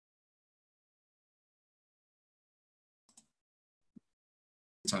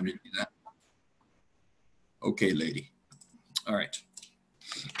time to do that. Okay, lady. All right.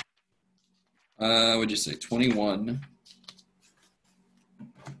 What'd you say? 21.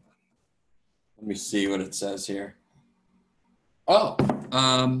 Let me see what it says here. Oh,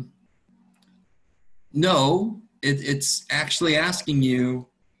 no, it's actually asking you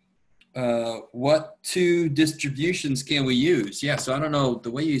what two distributions can we use? Yeah, so I don't know,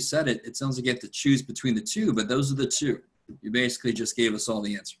 the way you said it, it sounds like you have to choose between the two, but those are the two. You basically just gave us all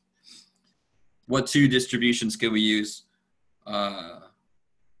the answer. What two distributions can we use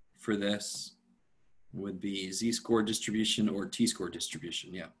for this? Would be z-score distribution or t-score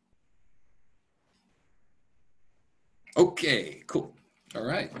distribution, yeah. Okay, cool. All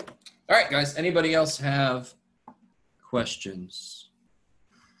right. All right, guys, anybody else have questions?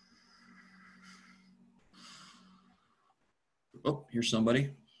 Oh, here's somebody.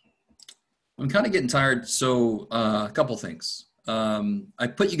 I'm kind of getting tired, so a couple things. I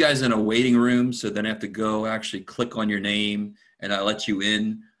put you guys in a waiting room, so then I have to go actually click on your name, and I let you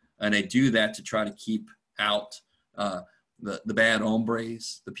in. And I do that to try to keep out the bad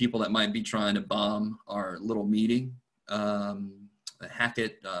hombres, the people that might be trying to bomb our little meeting, hack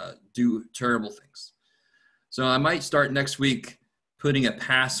it, do terrible things. So I might start next week putting a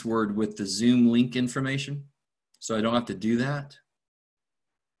password with the Zoom link information, so I don't have to do that.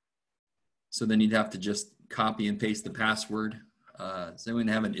 So then you'd have to just copy and paste the password. Does anyone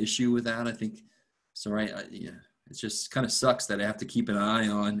have an issue with that? I think it's all right. Yeah, it just kind of sucks that I have to keep an eye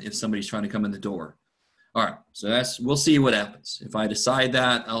on if somebody's trying to come in the door. All right, so we'll see what happens. If I decide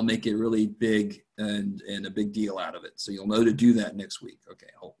that, I'll make it really big and a big deal out of it. So you'll know to do that next week. Okay,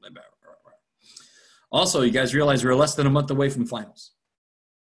 hold my back. All right. Also, you guys realize we're less than a month away from finals.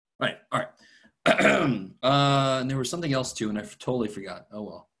 All right. And there was something else too, and I totally forgot. Oh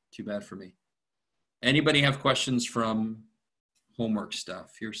well, too bad for me. Anybody have questions from homework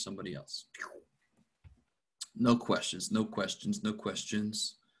stuff? Here's somebody else. No questions.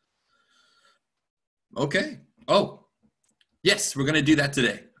 Okay. Oh, yes, we're going to do that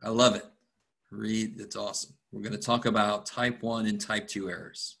today. I love it. Read, it's awesome. We're going to talk about type 1 and type 2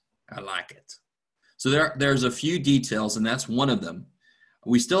 errors. I like it. So there's a few details, and that's one of them.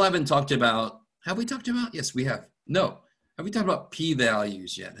 We still haven't talked about, have we talked about? Yes, we have. No. Have we talked about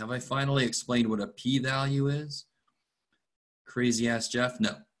p-values yet? Have I finally explained what a p-value is? Crazy ass Jeff?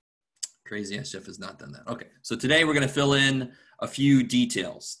 No. Crazy ass Jeff has not done that. Okay, so today we're going to fill in a few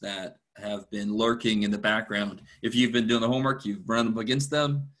details that have been lurking in the background. If you've been doing the homework, you've run up against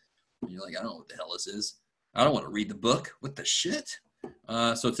them. You're like, I don't know what the hell this is. I don't want to read the book. What the shit?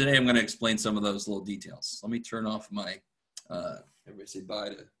 So today I'm going to explain some of those little details. Let me turn off my, everybody say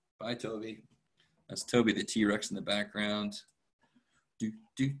bye Toby. That's Toby the T-Rex in the background.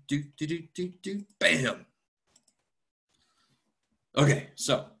 Bam. Okay,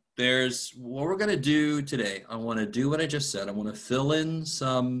 so there's what we're going to do today. I want to do what I just said. I want to fill in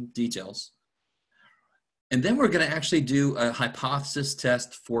some details. And then we're going to actually do a hypothesis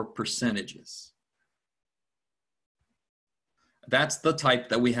test for percentages. That's the type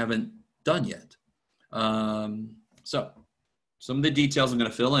that we haven't done yet. So some of the details I'm going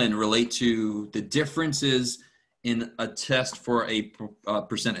to fill in relate to the differences in a test for a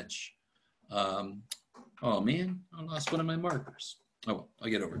percentage. Oh man, I lost one of my markers. Oh, well, I'll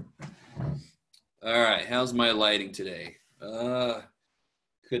get over it. All right, how's my lighting today?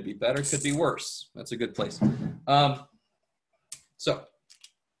 Could be better, could be worse. That's a good place. So,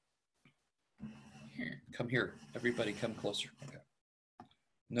 here, come here. Everybody come closer. Okay.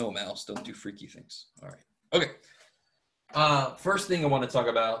 No, mouse, don't do freaky things. All right. Okay. First thing I want to talk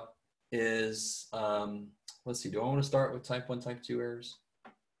about is, let's see, do I want to start with type 1, type 2 errors?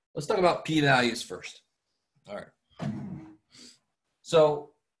 Let's talk about p-values first. All right. So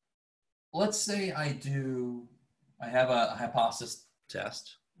let's say I have a hypothesis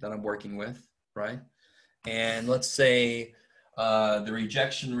test that I'm working with, right? And let's say the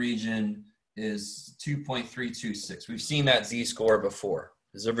rejection region is 2.326. We've seen that z-score before.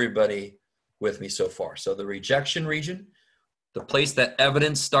 Is everybody with me so far? So the rejection region, the place that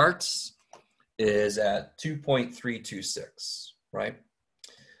evidence starts, is at 2.326, right?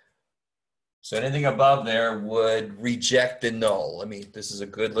 So anything above there would reject the null. I mean, this is a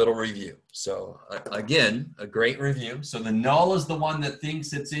good little review. So again, a great review. So the null is the one that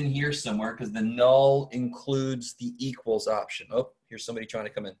thinks it's in here somewhere because the null includes the equals option. Oh, here's somebody trying to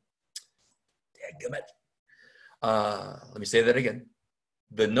come in. Dadgummit. Let me say that again.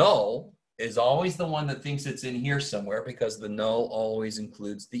 The null is always the one that thinks it's in here somewhere because the null always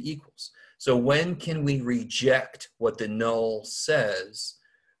includes the equals. So when can we reject what the null says?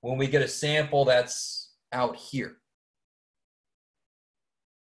 When we get a sample that's out here.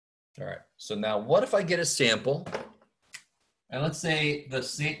 All right, so now what if I get a sample, and let's say the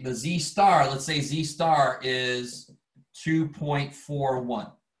Z star, let's say Z star is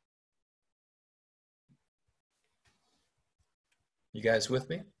 2.41. You guys with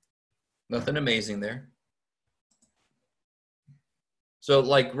me? Nothing amazing there. So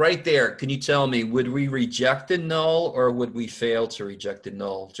like right there, can you tell me, would we reject the null or would we fail to reject the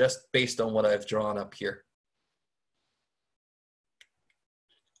null just based on what I've drawn up here?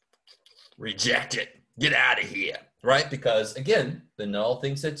 Reject it. Get out of here, right? Because again, the null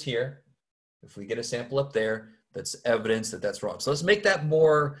thinks it's here. If we get a sample up there, that's evidence that that's wrong. So let's make that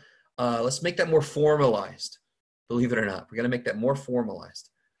more formalized. Believe it or not, we're going to make that more formalized.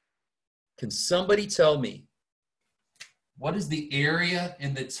 Can somebody tell me what is the area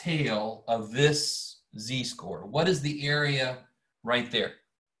in the tail of this z-score? What is the area right there?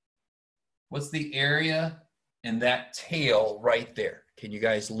 What's the area in that tail right there? Can you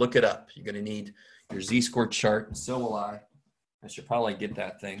guys look it up? You're going to need your z-score chart, and so will I. I should probably get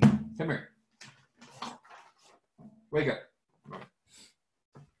that thing. Come here. Wake up.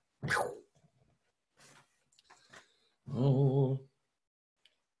 Oh.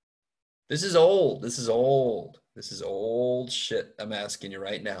 This is old. This is old. This is old shit I'm asking you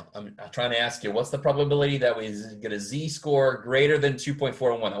right now. I'm trying to ask you, what's the probability that we get a z-score greater than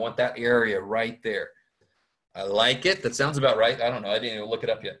 2.41? I want that area right there. I like it. That sounds about right. I don't know. I didn't even look it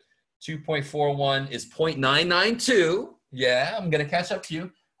up yet. 2.41 is 0.992. Yeah, I'm going to catch up to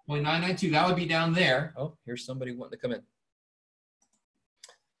you. 0.992, that would be down there. Oh, here's somebody wanting to come in.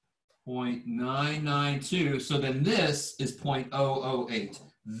 0.992. So then this is 0.008.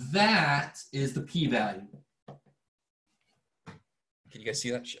 That is the p-value. Can you guys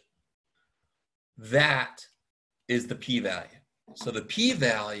see that shit? That is the p-value. So the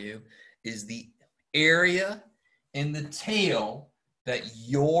p-value is the area in the tail that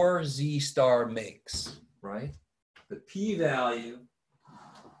your z-star makes, right? The p-value,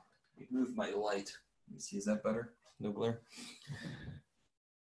 move my light. Let me see, is that better? No glare?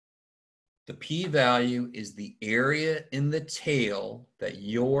 The p-value is the area in the tail that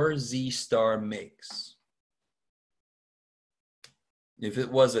your z-star makes. If it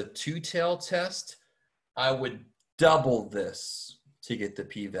was a two-tail test, I would double this to get the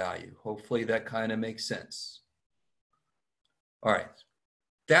p-value. Hopefully that kind of makes sense. All right.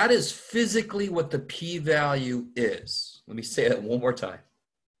 That is physically what the p-value is. Let me say that one more time.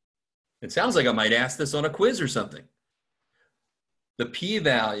 It sounds like I might ask this on a quiz or something. The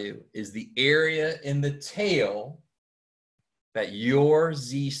p-value is the area in the tail that your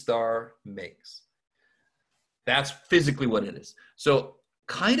z-star makes. That's physically what it is. So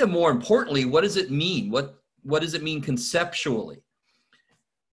kind of more importantly, what does it mean? What does it mean conceptually?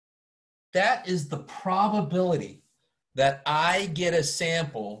 That is the probability that I get a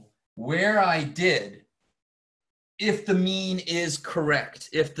sample where I did if the mean is correct,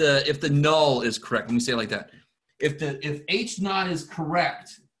 if the null is correct. Let me say it like that. If H naught is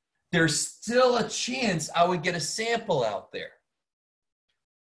correct, there's still a chance I would get a sample out there.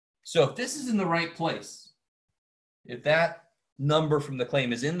 So if this is in the right place, if that number from the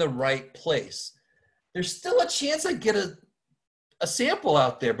claim is in the right place, there's still a chance I get a sample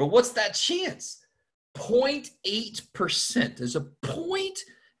out there. But what's that chance? 0.8%. There's a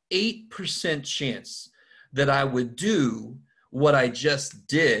 0.8% chance that I would do what I just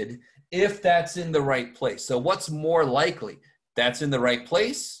did if that's in the right place. So what's more likely? That's in the right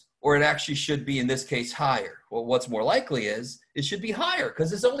place, or it actually should be, in this case, higher? Well, what's more likely is it should be higher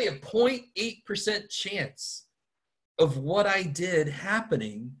because it's only a 0.8% chance of what I did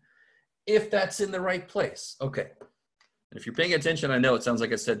happening if that's in the right place. Okay. And if you're paying attention, I know it sounds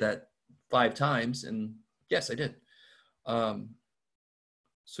like I said that 5 times, and yes, I did.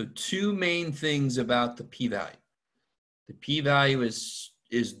 So 2 main things about the p-value. The p-value is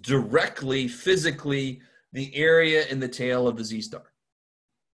directly, physically, the area in the tail of the z-star.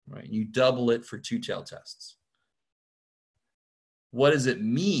 Right? You double it for two-tail tests. What does it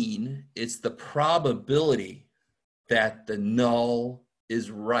mean? It's the probability that the null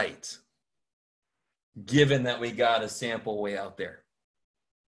is right, given that we got a sample way out there.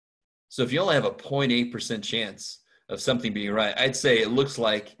 So if you only have a 0.8% chance of something being right, I'd say it looks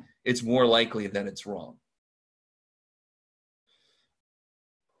like it's more likely that it's wrong.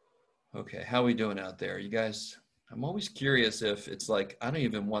 Okay, how are we doing out there? You guys, I'm always curious if it's like, I don't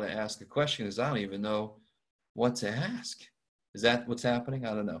even want to ask a question because I don't even know what to ask. Is that what's happening?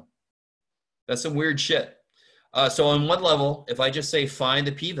 I don't know. That's some weird shit. So on one level, if I just say find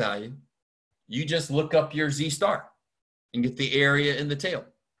the p-value, you just look up your z-star and get the area in the tail.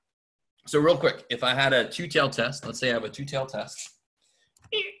 So real quick, if I had a two-tail test, let's say I have a two-tail test.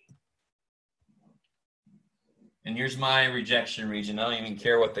 and here's my rejection region. I don't even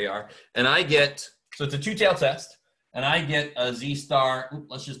care what they are. And I get, so it's a two-tail test, and I get a Z star.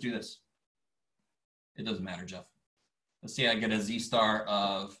 Let's just do this. It doesn't matter, Jeff. Let's see, I get a Z star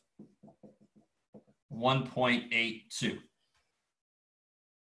of 1.82.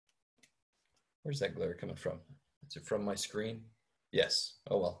 Where's that glare coming from? Is it from my screen? Yes.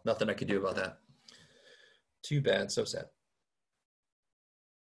 Oh, well, nothing I could do about that. Too bad. So sad.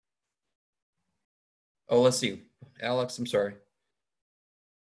 Oh, let's see. Alex, I'm sorry.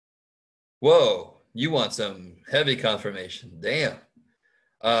 Whoa, you want some heavy confirmation. Damn.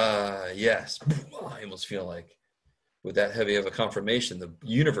 Yes. I almost feel like with that heavy of a confirmation, the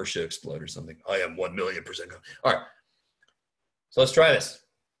universe should explode or something. I am 1,000,000%. All right. So let's try this.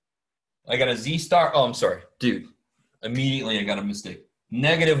 I got a Z star. Oh, I'm sorry. Dude, immediately I got a mistake.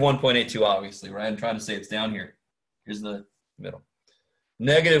 Negative 1.82, obviously, right? I'm trying to say it's down here. Here's the middle.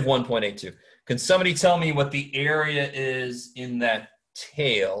 Negative 1.82. Can somebody tell me what the area is in that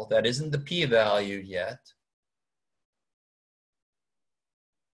tail? That isn't the p-value yet.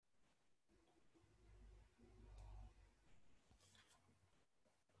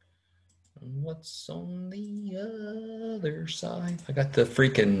 What's on the other side? I got the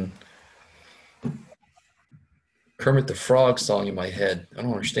freaking Kermit the Frog song in my head. I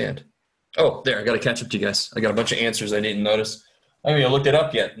don't understand. Oh, there. I got to catch up to you guys. I got a bunch of answers I didn't notice. I haven't even looked it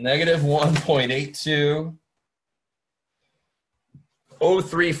up yet. Negative 1.82.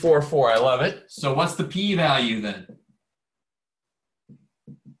 0344. I love it. So what's the p-value then?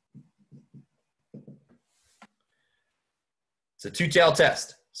 It's a two-tail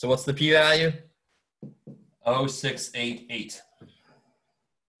test. So what's the p-value? 0.688.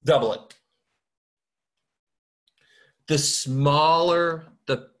 Double it. The smaller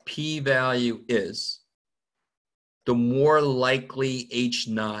the p-value is, the more likely H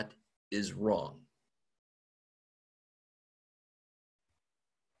naught is wrong.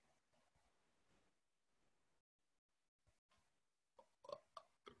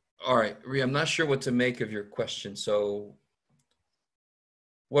 All right, Rhea, I'm not sure what to make of your question. So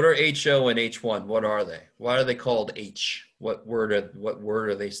what are HO and H1? What are they? Why are they called H? What word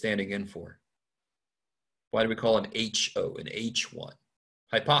are they standing in for? Why do we call them HO and H1?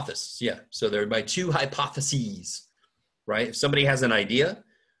 Hypothesis, yeah. So they're my two hypotheses, right? If somebody has an idea,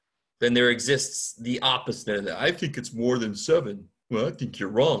 then there exists the opposite of that. I think it's more than 7. Well, I think you're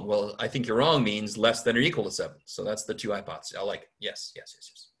wrong. Well, I think you're wrong means less than or equal to 7. So that's the two hypotheses. I like it. Yes, yes,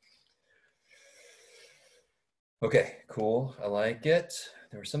 yes, yes. Okay, cool. I like it.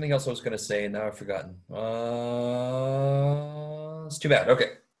 There was something else I was going to say, and now I've forgotten. It's too bad.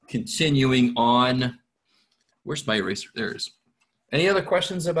 Okay, continuing on. Where's my eraser? There it is. Any other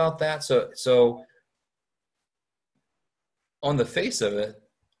questions about that? So on the face of it,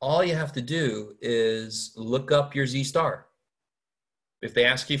 all you have to do is look up your Z star. If they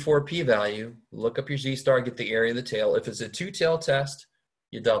ask you for a p-value, look up your Z star, get the area of the tail. If it's a two-tail test,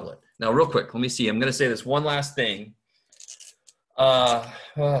 you double it. Now, real quick, let me see. I'm going to say this one last thing. All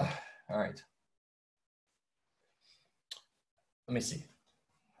right. Let me see.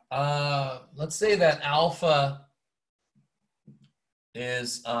 Let's say that alpha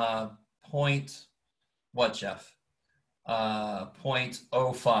is what, Jeff?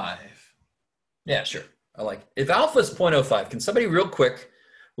 0.05. Yeah, sure. I like it. If alpha is 0.05, can somebody real quick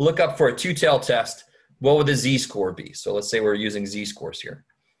look up for a two-tail test, what would the Z-score be? So let's say we're using Z-scores here.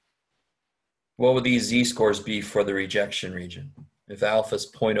 What would these Z-scores be for the rejection region if alpha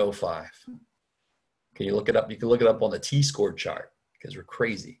is 0.05? Can you look it up? You can look it up on the T-score chart because we're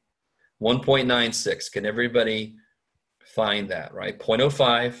crazy. 1.96. Can everybody find that, right?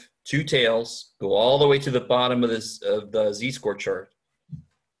 0.05, two tails, go all the way to the bottom of the Z-score chart.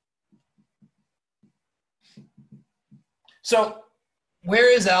 So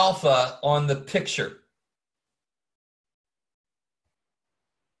where is alpha on the picture?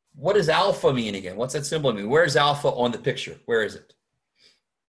 What does alpha mean again? What's that symbol mean? Where's alpha on the picture? Where is it?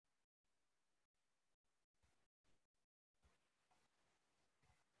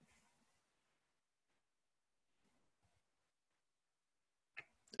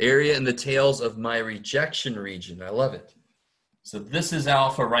 Area in the tails of my rejection region. I love it. So this is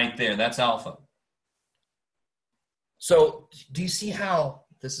alpha right there. That's alpha. So do you see how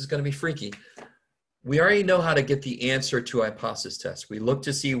this is going to be freaky? We already know how to get the answer to a hypothesis test. We look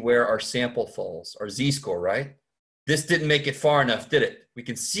to see where our sample falls, our Z-score, right? This didn't make it far enough, did it? We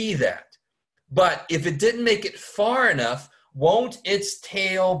can see that. But if it didn't make it far enough, won't its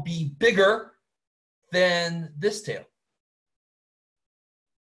tail be bigger than this tail?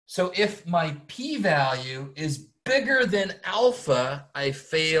 So if my p-value is bigger than alpha, I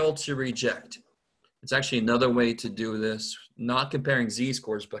fail to reject. It's actually another way to do this, not comparing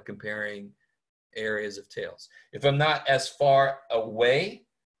z-scores, but comparing areas of tails. If I'm not as far away,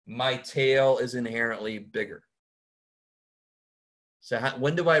 my tail is inherently bigger. So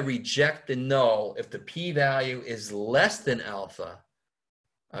when do I reject the null? If the p-value is less than alpha,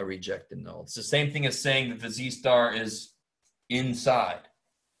 I reject the null. It's the same thing as saying that the z-star is inside.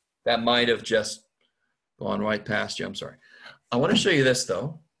 That might have just gone right past you. I'm sorry. I want to show you this,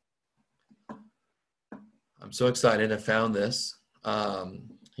 though. I'm so excited. I found this.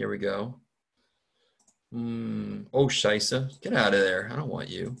 Here we go. Oh, Scheisse. Get out of there. I don't want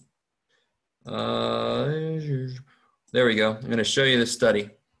you. There we go. I'm going to show you this study.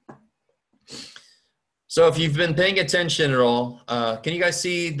 So if you've been paying attention at all, can you guys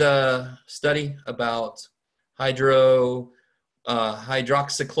see the study about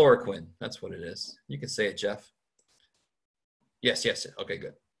hydroxychloroquine? That's what it is. You can say it, Jeff. Yes. Okay,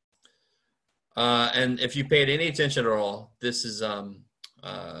 good. And if you paid any attention at all, this is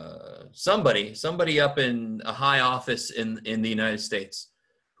somebody up in a high office in the United States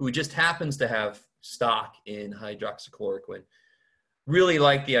who just happens to have stock in hydroxychloroquine. Really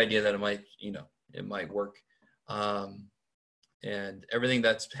like the idea that it might work. And everything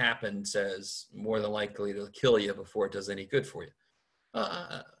that's happened says more than likely it'll kill you before it does any good for you.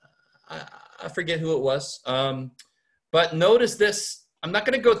 I forget who it was. But notice this. I'm not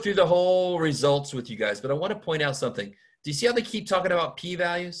going to go through the whole results with you guys, but I want to point out something. Do you see how they keep talking about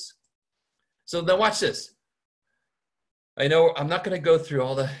p-values? So now watch this. I know I'm not going to go through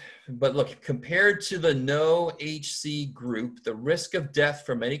all but look, compared to the no HC group, the risk of death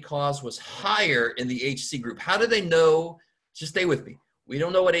from any cause was higher in the HC group. How do they know? Just stay with me. We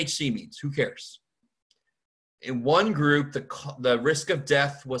don't know what HC means. Who cares? In one group, the risk of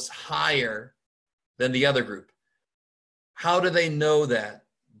death was higher than the other group. How do they know that?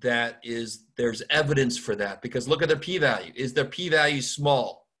 There's evidence for that, because look at their p-value. Is their p-value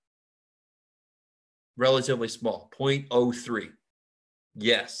small? Relatively small, 0.03.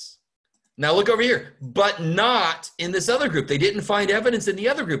 Yes. Now look over here, but not in this other group. They didn't find evidence in the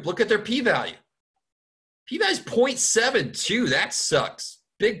other group. Look at their p-value. P-value is 0.72. That sucks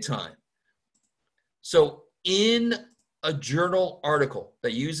big time. So in a journal article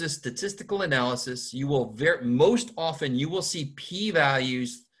that uses statistical analysis, you will most often you will see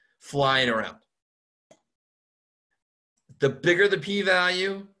p-values flying around. The bigger the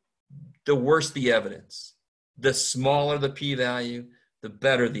p-value, the worse the evidence. The smaller the p-value, the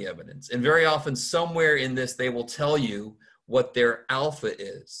better the evidence. And very often somewhere in this, they will tell you what their alpha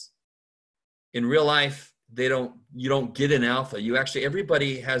is. In real life, you don't get an alpha.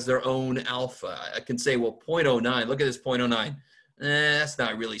 Everybody has their own alpha. I can say, well, 0.09, look at this 0.09. That's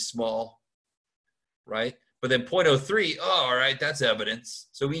not really small, right? But then 0.03, all right, that's evidence.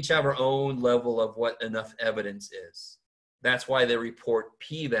 So we each have our own level of what enough evidence is. That's why they report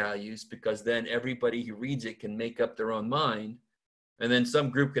p-values, because then everybody who reads it can make up their own mind. And then some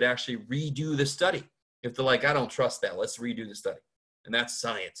group could actually redo the study. If they're like, I don't trust that, let's redo the study. And that's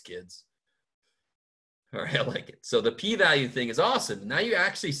science, kids. All right, I like it. So the p-value thing is awesome. Now you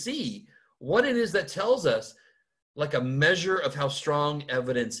actually see what it is that tells us like a measure of how strong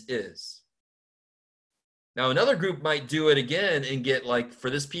evidence is. Now another group might do it again and get like, for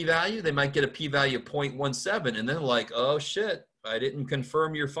this p-value, they might get a p-value of 0.17, and then like, oh shit, I didn't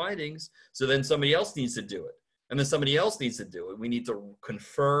confirm your findings. So then somebody else needs to do it. And then somebody else needs to do it. We need to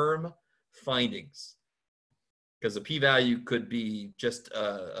confirm findings, because the p-value could be just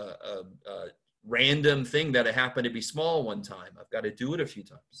a random thing that it happened to be small one time. I've got to do it a few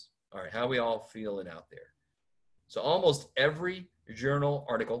times. All right, how are we all feeling out there? So almost every journal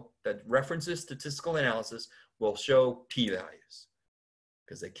article that references statistical analysis will show p-values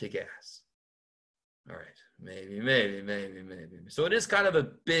because they kick ass. All right, maybe. So it is kind of a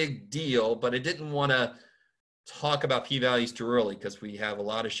big deal, but I didn't want to talk about p-values too early because we have a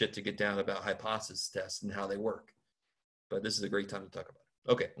lot of shit to get down about hypothesis tests and how they work. But this is a great time to talk about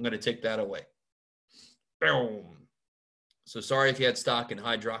it. Okay, I'm going to take that away. Boom. So sorry if you had stock in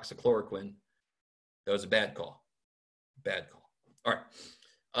hydroxychloroquine. That was a bad call. Bad call. All right.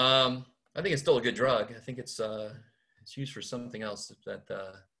 I think it's still a good drug. I think it's used for something else. That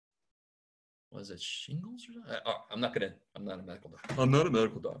was it shingles or something? I'm not a medical doctor. I'm not a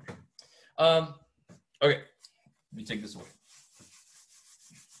medical doctor. Okay. Let me take this away.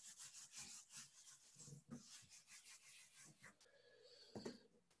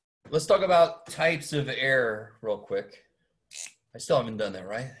 Let's talk about types of error real quick. I still haven't done that,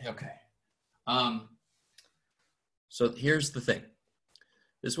 right? Okay. So here's the thing.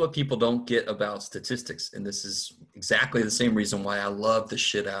 This is what people don't get about statistics, and this is exactly the same reason why I love the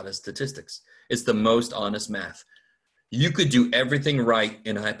shit out of statistics. It's the most honest math. You could do everything right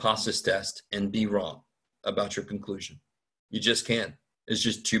in a hypothesis test and be wrong about your conclusion. You just can't. It's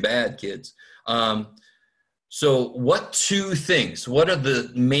just too bad, kids. So what are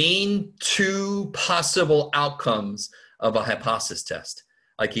the main two possible outcomes of a hypothesis test?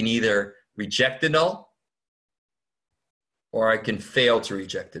 I can either reject the null or I can fail to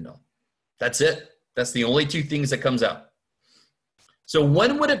reject the null. That's it. That's the only two things that comes out. So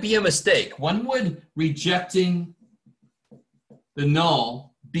when would it be a mistake? When would rejecting the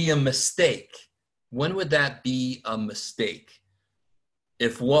null be a mistake? When would that be a mistake?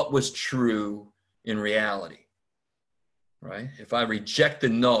 If what was true in reality, right? If I reject the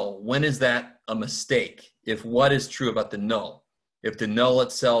null, when is that a mistake? If what is true about the null? If the null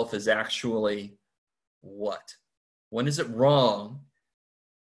itself is actually what? When is it wrong?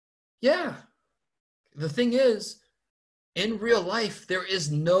 Yeah. The thing is, in real life, there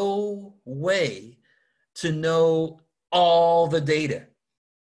is no way to know all the data,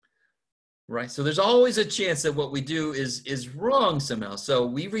 right? So there's always a chance that what we do is wrong somehow. So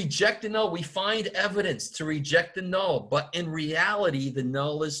we reject the null. We find evidence to reject the null, but in reality, the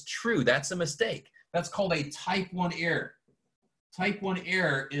null is true. That's a mistake. That's called a type 1 error. Type 1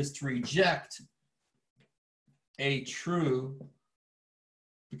 error is to reject a true,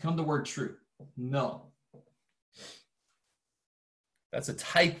 become the word true, null. That's a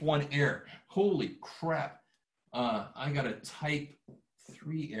type 1 error. Holy crap. I got a type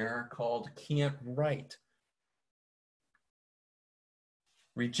 3 error called can't write.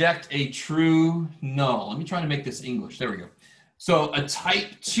 Reject a true null. Let me try to make this English. There we go. So a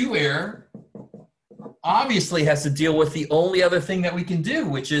type 2 error obviously has to deal with the only other thing that we can do,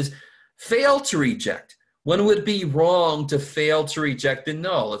 which is fail to reject. When would it be wrong to fail to reject the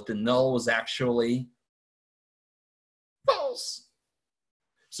null if the null was actually false?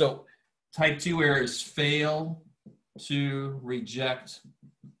 So type 2 error is fail to reject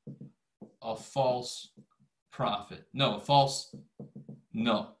a false prophet. No, a false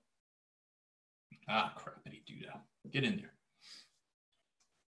null. Ah, crappity do that. Get in there.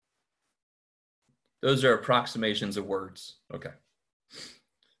 Those are approximations of words. Okay.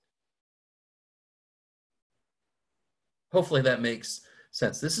 Hopefully that makes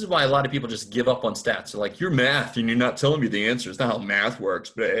sense. This is why a lot of people just give up on stats. They're like, you're math and you're not telling me the answer. It's not how math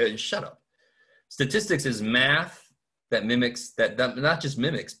works. But shut up. Statistics is math that mimics, that not just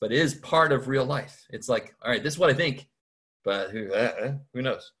mimics, but is part of real life. It's like, all right, this is what I think, but who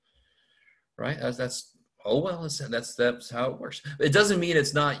knows, right? That's how it works. It doesn't mean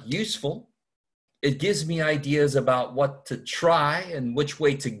it's not useful. It gives me ideas about what to try and which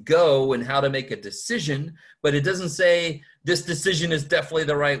way to go and how to make a decision, but it doesn't say this decision is definitely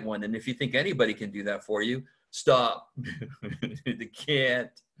the right one. And if you think anybody can do that for you, stop. They can't.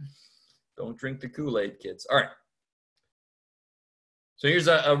 Don't drink the Kool-Aid, kids. All right. So here's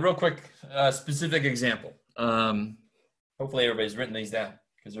a real quick specific example. Hopefully everybody's written these down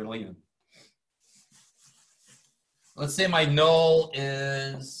because they're leaving. Let's say my null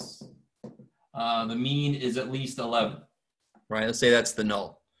is, the mean is at least 11, right? Let's say that's the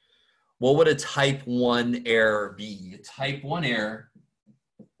null. What would a type 1 error be? A type 1 error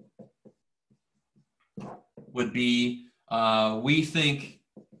would be, we think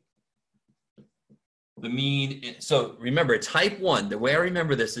the mean, so remember type 1, the way I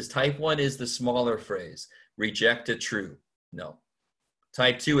remember this is type 1 is the smaller phrase, reject a true no.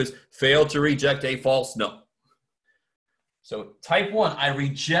 Type 2 is fail to reject a false no. So type 1, I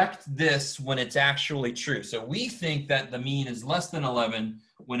reject this when it's actually true. So we think that the mean is less than 11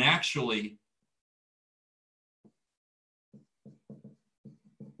 when actually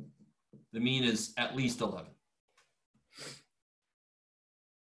the mean is at least 11.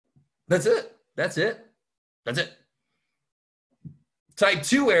 That's it. That's it. That's it. Type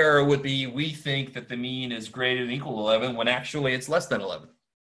 2 error would be we think that the mean is greater than or equal to 11 when actually it's less than 11.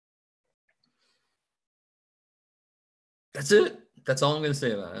 That's it. That's all I'm going to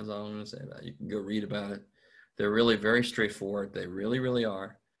say about it. That's all I'm going to say about it. You can go read about it. They're really very straightforward. They really, really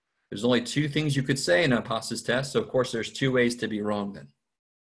are. There's only two things you could say in a hypothesis test. So, of course, there's two ways to be wrong then.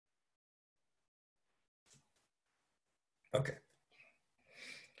 Okay.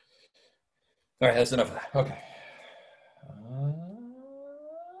 All right, that's enough of that. Okay.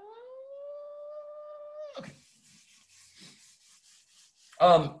 Okay.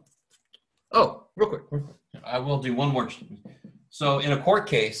 Oh, real quick. I will do one more. So in a court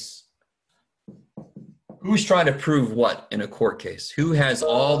case, who's trying to prove what in a court case? Who has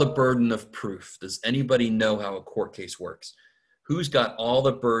all the burden of proof? Does anybody know how a court case works? Who's got all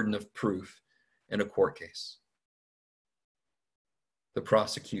the burden of proof in a court case? The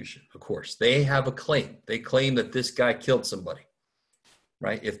prosecution, of course. They have a claim. They claim that this guy killed somebody,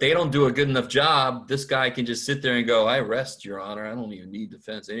 right? If they don't do a good enough job, this guy can just sit there and go, I rest, Your Honor. I don't even need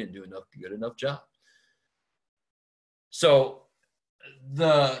defense. They didn't do good enough job. So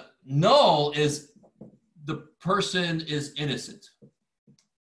the null is the person is innocent,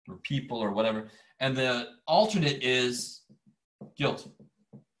 or people, or whatever. And the alternate is guilty.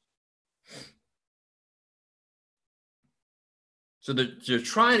 So they're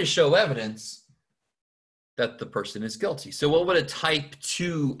trying to show evidence that the person is guilty. So what would a type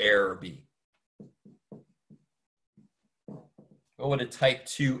 2 error be? What would a type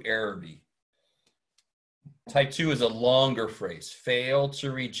 2 error be? Type 2 is a longer phrase. Fail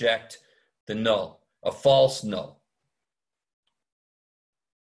to reject the null, a false null.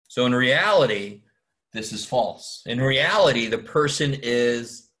 So in reality, this is false. In reality, the person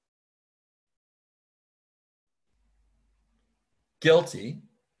is guilty,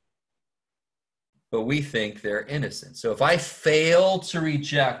 but we think they're innocent. So if I fail to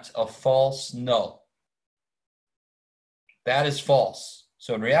reject a false null, that is false.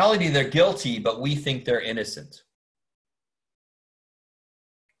 So in reality, they're guilty, but we think they're innocent.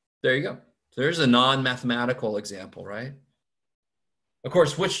 There you go. So there's a non-mathematical example, right? Of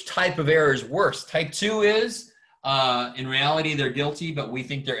course, which type of error is worse? Type 2 is, in reality, they're guilty, but we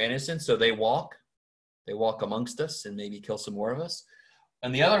think they're innocent, so they walk amongst us and maybe kill some more of us.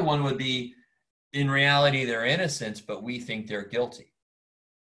 And the other one would be, in reality, they're innocent, but we think they're guilty.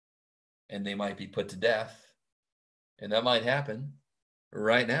 And they might be put to death. And that might happen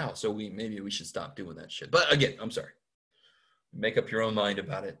right now. So maybe we should stop doing that shit. But again, I'm sorry. Make up your own mind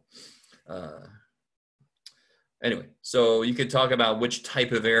about it. Anyway, so you could talk about which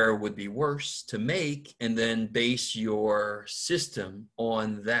type of error would be worse to make, and then base your system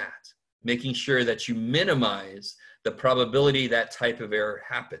on that, making sure that you minimize the probability that type of error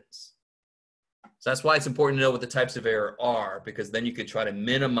happens. So that's why it's important to know what the types of error are, because then you could try to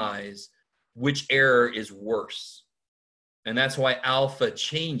minimize which error is worse. And that's why alpha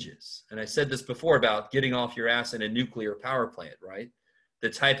changes. And I said this before about getting off your ass in a nuclear power plant, right? The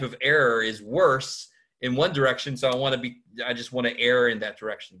type of error is worse in one direction, so I just want to err in that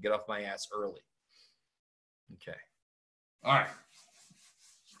direction, get off my ass early. Okay. All right.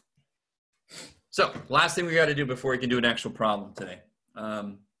 So last thing we got to do before we can do an actual problem today.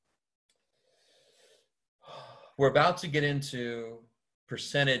 We're about to get into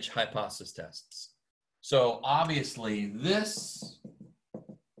percentage hypothesis tests. So obviously this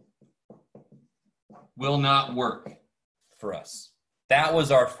will not work for us. That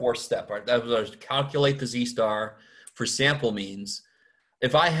was our fourth step. That was our calculate the Z-star for sample means.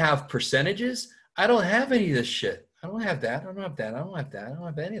 If I have percentages, I don't have any of this shit. I don't have that. I don't have that. I don't have that. I don't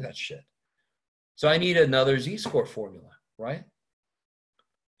have any of that shit. So I need another Z-score formula, right?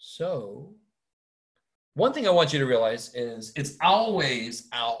 So one thing I want you to realize is it's always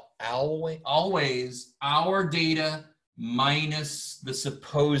our data minus the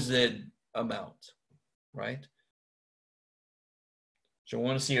supposed amount, right? So we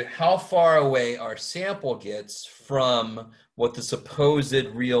want to see how far away our sample gets from what the supposed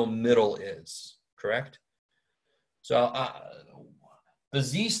real middle is, correct? So the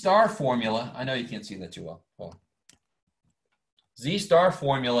Z-star formula, I know you can't see that too well. Hold on. Z-star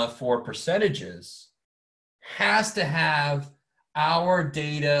formula for percentages has to have our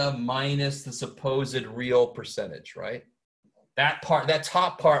data minus the supposed real percentage, right? That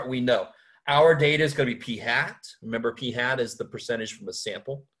top part we know. Our data is going to be p hat. Remember, p hat is the percentage from a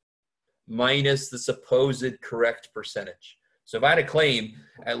sample minus the supposed correct percentage. So if I had a claim,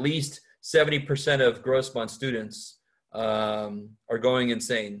 at least 70% of Grossmont students are going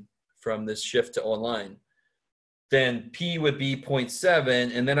insane from this shift to online, then P would be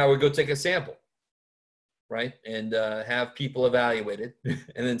 0.7, and then I would go take a sample, right? And have people evaluated and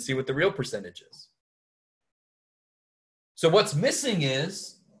then see what the real percentage is. So what's missing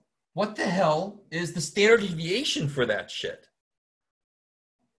is, what the hell is the standard deviation for that shit?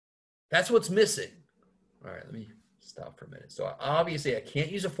 That's what's missing. All right, let me stop for a minute. So obviously I can't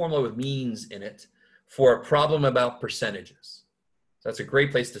use a formula with means in it for a problem about percentages. So that's a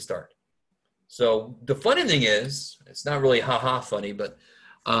great place to start. So the funny thing is, it's not really ha-ha funny, but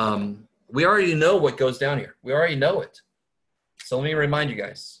we already know what goes down here. We already know it. So let me remind you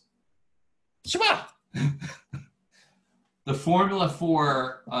guys. Shema! The formula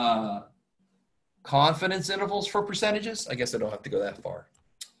for confidence intervals for percentages, I guess I don't have to go that far.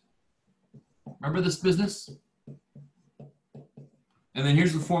 Remember this business? And then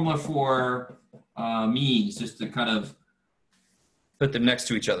here's the formula for means, just to kind of put them next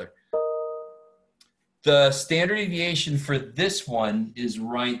to each other. The standard deviation for this one is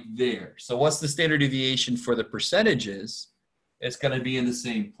right there. So what's the standard deviation for the percentages? It's going to be in the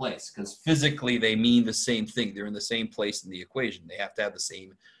same place because physically they mean the same thing. They're in the same place in the equation. They have to have the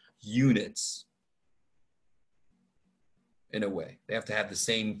same units in a way. They have to have the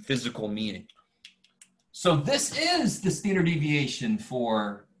same physical meaning. So this is the standard deviation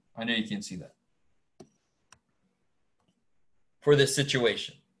for, I know you can't see that, for this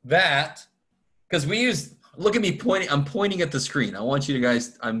situation. That, because we use, look at me pointing, I'm pointing at the screen. I want you to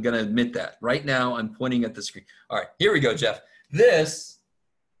guys, I'm going to admit that. Right now, I'm pointing at the screen. All right, here we go, Jeff. This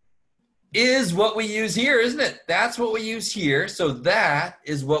is what we use here, isn't it? That's what we use here. So that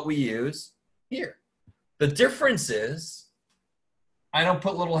is what we use here. The difference is I don't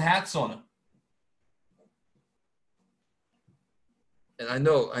put little hats on them. And I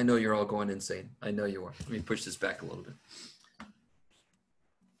know you're all going insane. I know you are. Let me push this back a little bit.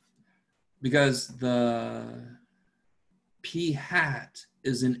 Because the P hat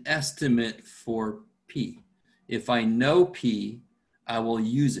is an estimate for P. If I know P, I will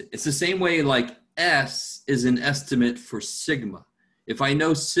use it. It's the same way like S is an estimate for sigma. If I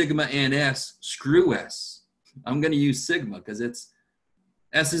know sigma and S, screw S. I'm going to use sigma because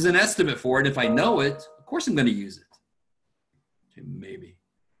S is an estimate for it. If I know it, of course I'm going to use it. Okay, maybe.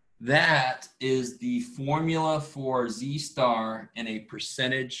 That is the formula for Z star in a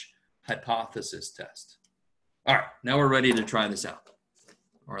percentage hypothesis test. All right, now we're ready to try this out.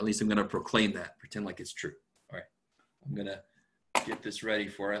 Or at least I'm going to proclaim that, pretend like it's true. All right, I'm going to get this ready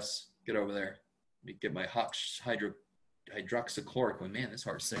for us. Get over there. Let me get my hydroxychloric one. Man, that's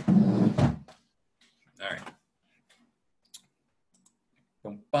hard to say. All right.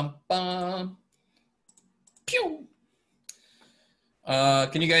 Bum, bum, bum. Pew.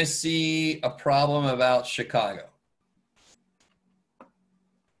 Can you guys see a problem about Chicago?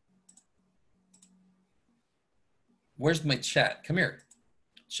 Where's my chat? Come here.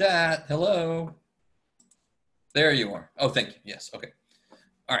 Chat, hello. There you are. Oh, thank you. Yes, okay.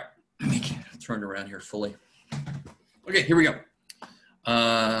 All right, let me turn around here fully. Okay, here we go.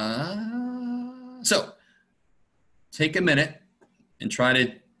 So, take a minute and try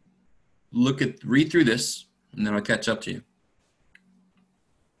to read through this, and then I'll catch up to you.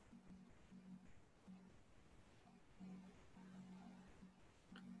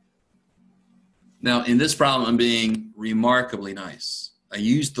 Now, in this problem, I'm being remarkably nice. I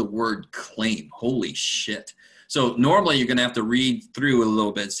used the word claim. Holy shit. So normally you're going to have to read through a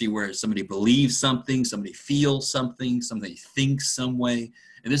little bit, see where somebody believes something, somebody feels something, somebody thinks some way.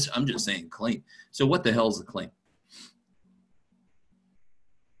 And this, I'm just saying claim. So what the hell is a claim?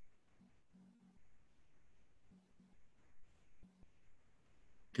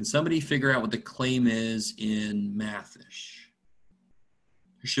 Can somebody figure out what the claim is in Mathish?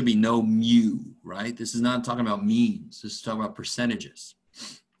 There should be no mu, right? This is not talking about means. This is talking about percentages.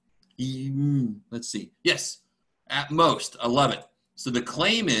 Let's see. Yes, at most. I love it. So the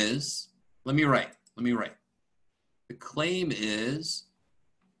claim is, let me write. The claim is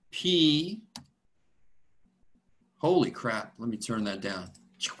P, holy crap, let me turn that down.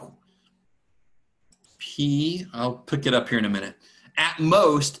 P, I'll pick it up here in a minute. At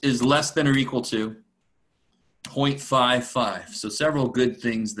most is less than or equal to 0.55. So several good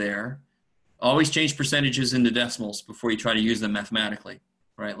things there. Always change percentages into decimals before you try to use them mathematically.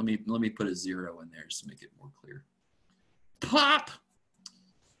 All right, let me put a 0 in there just to make it more clear. Pop.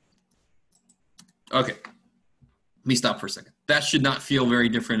 Okay, let me stop for a second. That should not feel very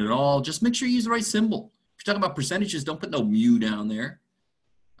different at all. Just make sure you use the right symbol. If you're talking about percentages, don't put no mu down there.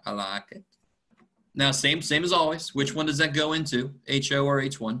 I like it. Now, same as always. Which one does that go into? HO or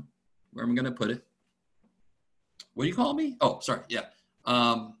H1? Where am I going to put it? What do you call me? Oh, sorry. Yeah.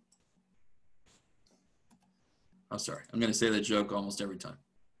 Oh, sorry. I'm going to say that joke almost every time.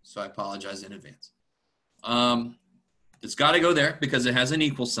 So I apologize in advance. It's got to go there because it has an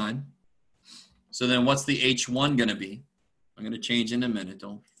equal sign. So then what's the H1 going to be? I'm going to change in a minute.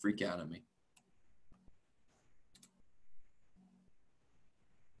 Don't freak out on me.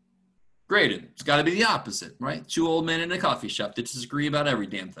 Graded. It's got to be the opposite, right? Two old men in a coffee shop that disagree about every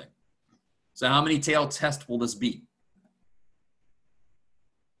damn thing. So how many tail test will this be?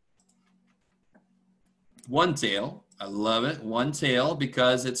 One tail. I love it. One tail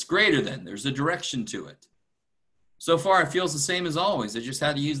because it's greater than. There's a direction to it. So far, it feels the same as always. I just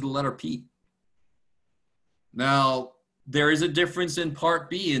had to use the letter P. Now, there is a difference in part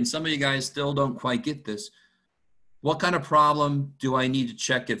B, and some of you guys still don't quite get this. What kind of problem do I need to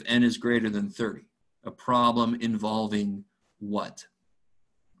check if n is greater than 30? A problem involving what?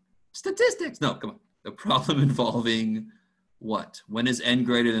 Statistics. No, come on. A problem involving what? When is n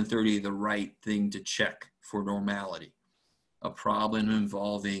greater than 30 the right thing to check for normality? A problem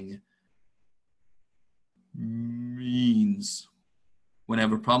involving means. When I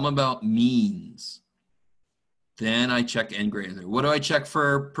have a problem about means, then I check n greater than 30. What do I check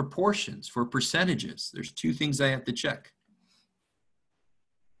for proportions, for percentages? There's two things I have to check.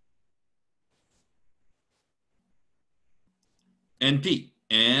 NP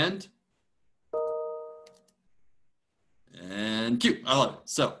and Q. I love it.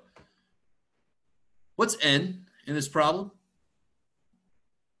 So what's n in this problem?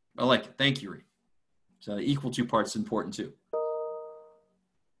 I like it. Thank you, Ree. So equal to parts important too.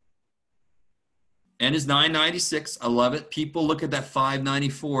 N is 996. I love it. People look at that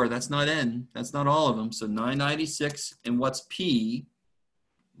 594. That's not n. That's not all of them. So 996. And what's P?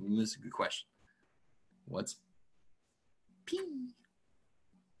 Ooh, this is a good question. What's P?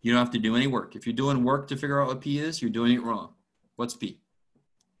 You don't have to do any work. If you're doing work to figure out what P is, you're doing it wrong. What's P?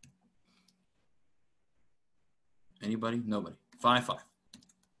 Anybody? Nobody. 5, 5.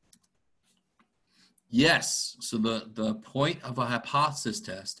 Yes. So the point of a hypothesis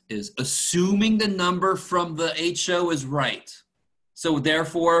test is assuming the number from the HO is right. So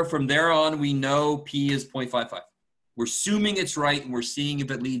therefore, from there on, we know P is 0.55. We're assuming it's right, and we're seeing if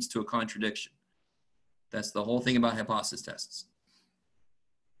it leads to a contradiction. That's the whole thing about hypothesis tests.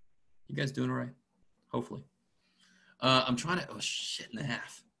 You guys doing all right? Hopefully. I'm trying to, oh, shit and a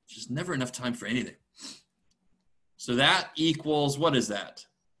half. Just never enough time for anything. So that equals, what is that?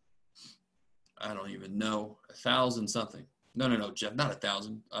 I don't even know, 1,000 something. No, Jeff, not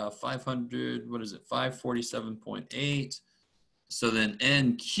 1,000. 500, what is it? 547.8. So then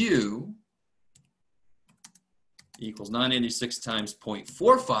NQ equals 986 times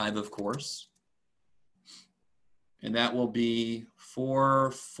 0.45, of course. And that will be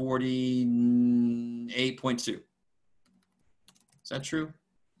 448.2. Is that true?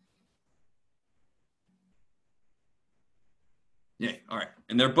 Yeah, all right.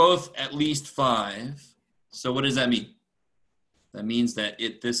 And they're both at least 5. So what does that mean? That means that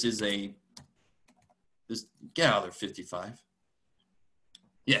this get out of there, 55.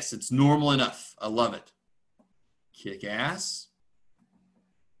 Yes, it's normal enough. I love it. Kick ass.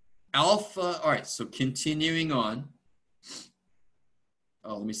 Alpha, all right, so continuing on.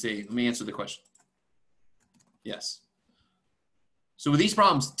 Oh, let me answer the question. Yes. So with these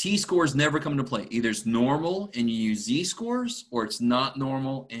problems, t-scores never come into play. Either it's normal and you use z-scores, or it's not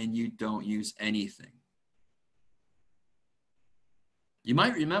normal and you don't use anything. You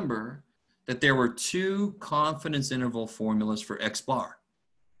might remember that there were 2 confidence interval formulas for X bar,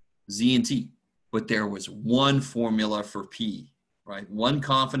 Z and T, but there was one formula for P, right? One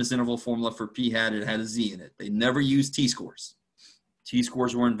confidence interval formula for P had a Z in it. They never used t-scores.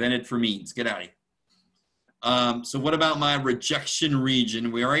 T-scores were invented for means. Get out of here. So what about my rejection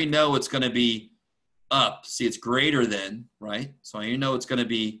region? We already know it's going to be up. See, it's greater than, right? So I know it's going to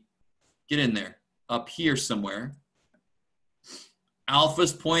be, get in there, up here somewhere.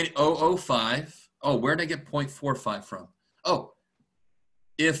 Alpha's 0.005. Oh, where did I get 0.45 from? Oh,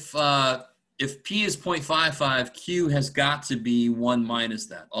 if P is 0.55, Q has got to be 1 minus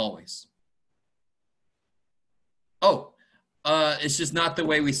that, always. Oh, it's just not the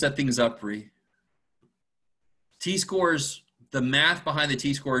way we set things up, Ree. T-scores, the math behind the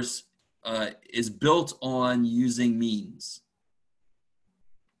t-scores is built on using means.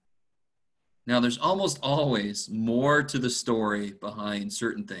 Now, there's almost always more to the story behind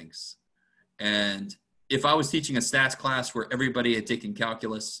certain things. And if I was teaching a stats class where everybody had taken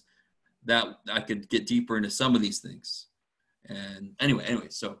calculus, that I could get deeper into some of these things. And anyway,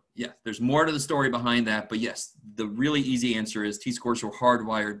 so yeah, there's more to the story behind that. But yes, the really easy answer is t-scores were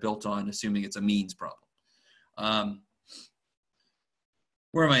hardwired, built on assuming it's a means problem.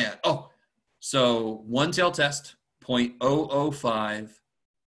 Where am I at? Oh, so one-tail test, 0.005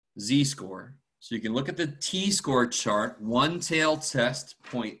 z-score. So you can look at the t-score chart, one-tail test,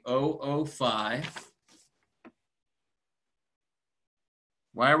 0.005.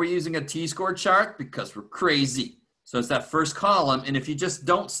 Why are we using a t-score chart? Because we're crazy. So it's that first column, and if you just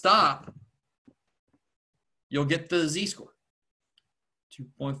don't stop, you'll get the z-score,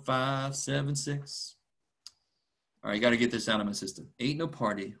 2.576. All right, you got to get this out of my system. Ain't no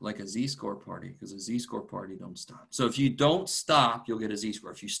party like a z-score party, because a z-score party don't stop. So if you don't stop, you'll get a z-score.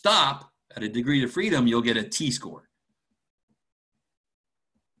 If you stop at a degree of freedom, you'll get a t-score.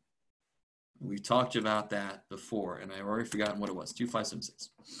 We've talked about that before, and I've already forgotten what it was, 2.576.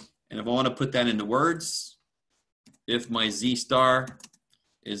 And if I want to put that into words, if my z star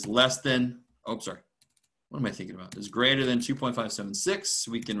is less than, oh, sorry, what am I thinking about? Is greater than 2.576,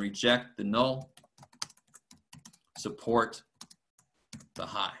 we can reject the null. Support the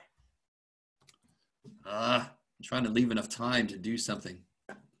high. I'm trying to leave enough time to do something.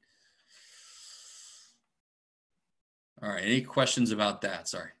 All right, any questions about that?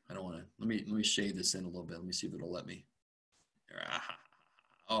 Sorry, I don't want to, let me shade this in a little bit. Let me see if it'll let me.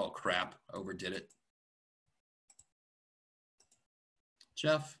 Oh crap, overdid it.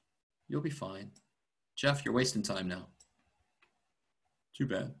 Jeff, you'll be fine. Jeff, you're wasting time now. Too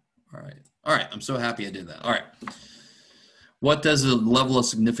bad. All right, I'm so happy I did that. All right. What does the level of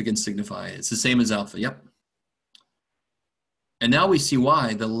significance signify? It's the same as alpha, yep. And now we see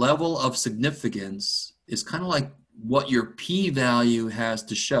why. The level of significance is kind of like what your p-value has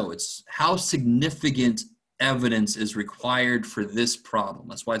to show. It's how significant evidence is required for this problem.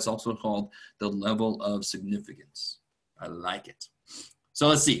 That's why it's also called the level of significance. I like it. So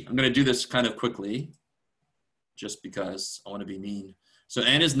let's see. I'm going to do this kind of quickly just because I want to be mean. So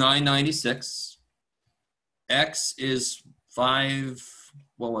n is 996. X is 5,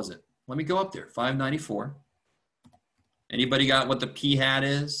 what was it? Let me go up there, 594. Anybody got what the p-hat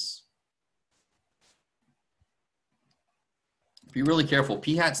is? Be really careful.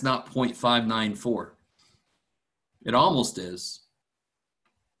 P-hat's not 0.594. It almost is.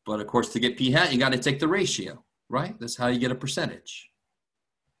 But of course, to get p-hat, you got to take the ratio, right? That's how you get a percentage.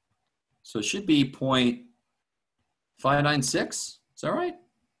 So it should be 0.596. Is that right?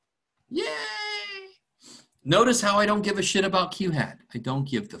 Yay! Notice how I don't give a shit about q-hat. I don't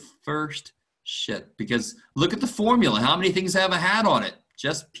give the first shit because look at the formula. How many things have a hat on it?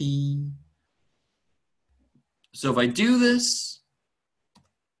 Just p. So if I do this,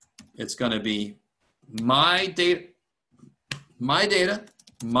 it's going to be my data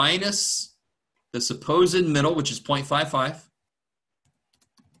minus the supposed middle, which is 0.55,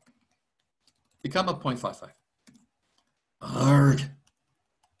 become a 0.55. Hard.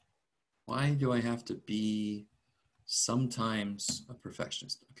 Why do I have to be sometimes a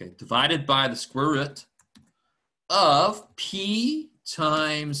perfectionist? Okay, divided by the square root of p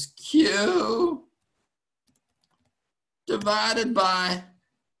times q divided by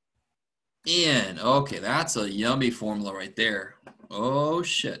n. Okay, that's a yummy formula right there. Oh,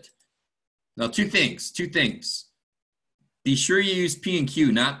 shit. Now, two things. Be sure you use p and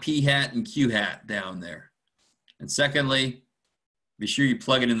q, not p-hat and q-hat down there. And secondly, be sure you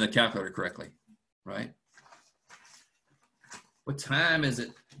plug it in the calculator correctly, right? What time is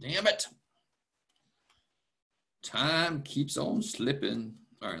it? Damn it. Time keeps on slipping.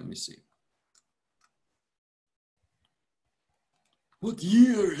 All right, let me see. What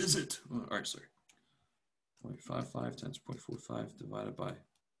year is it? All right, sorry. 0.55 times 0.45 divided by.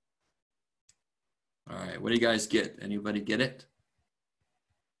 All right, what do you guys get? Anybody get it?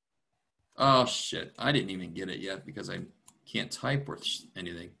 Oh, shit. I didn't even get it yet because I can't type worth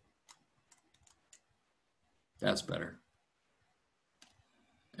anything. That's better.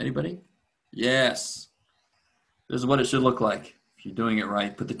 Anybody? Yes. This is what it should look like if you're doing it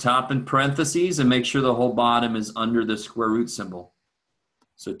right. Put the top in parentheses and make sure the whole bottom is under the square root symbol.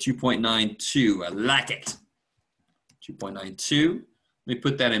 So 2.92, I like it. 2.92. Let me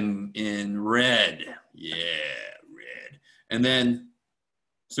put that in red. Yeah, red. And then,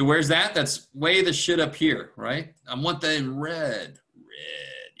 so where's that? That's way the shit up here, right? I want that in red.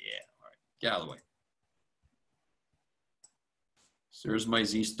 Red, yeah. All right, get out of the way. So there's my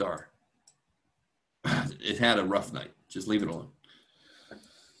Z star. It had a rough night. Just leave it alone.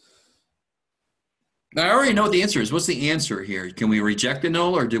 Now, I already know what the answer is. What's the answer here? Can we reject a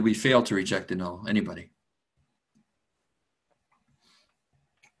null or did we fail to reject a null? Anybody?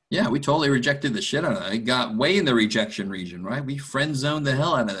 Yeah, we totally rejected the shit out of that. It got way in the rejection region, right? We friend zoned the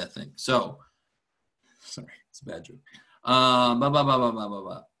hell out of that thing. So, sorry, it's a bad joke.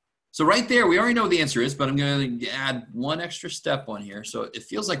 So right there, we already know what the answer is, but I'm going to add one extra step on here. So it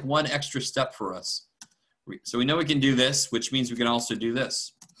feels like one extra step for us. So we know we can do this, which means we can also do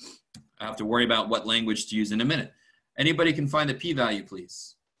this. I have to worry about what language to use in a minute. Anybody can find the p-value,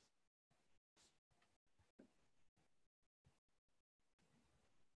 please.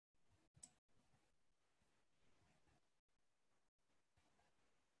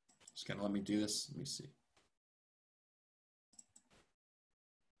 Just gonna let me do this. Let me see.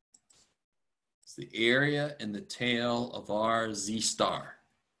 It's the area in the tail of our Z star.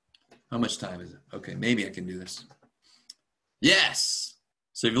 How much time is it? Okay, maybe I can do this. Yes.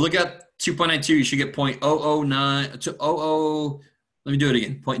 So if you look up 2.92, you should get 0.009 to 00. Let me do it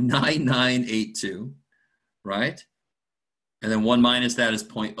again. 0.9982, right? And then 1 minus that is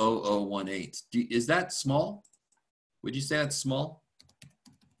 0.0018. Is that small? Would you say that's small?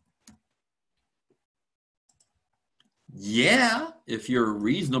 Yeah, if you're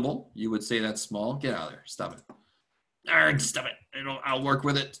reasonable, you would say that's small. Get out of there. Stop it. Stop it. I'll work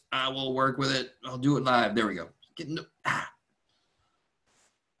with it. I will work with it. I'll do it live. There we go.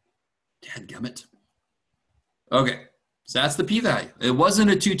 Dadgummit. Okay. So that's the p-value. It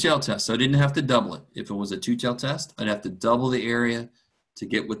wasn't a two-tailed test, so I didn't have to double it. If it was a two-tailed test, I'd have to double the area to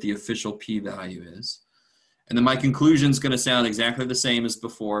get what the official p-value is. And then my conclusion is going to sound exactly the same as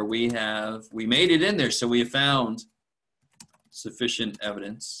before. We made it in there, so we have found sufficient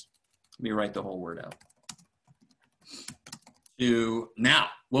evidence. Let me write the whole word out. Now,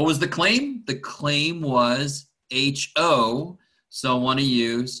 what was the claim? The claim was HO, so I want to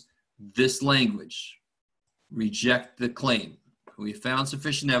use this language. Reject the claim. We found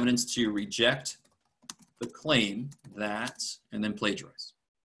sufficient evidence to reject the claim that, and then plagiarize.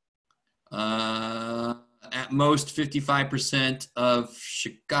 At most, 55% of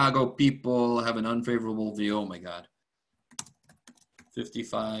Chicago people have an unfavorable view. Oh my God.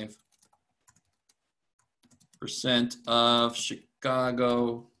 55% of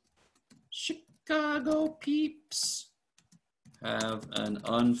Chicago peeps have an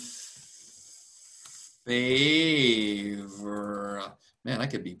man, I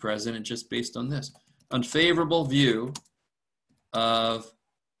could be president just based on this. Unfavorable view of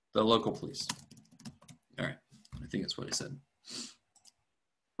the local police. All right, I think that's what I said.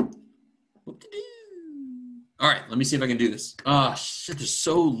 All right, let me see if I can do this. Oh, shit, there's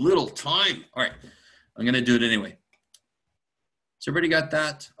so little time. All right, I'm going to do it anyway. So everybody got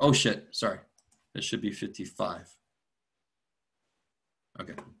that? Oh, shit, sorry. That should be 55.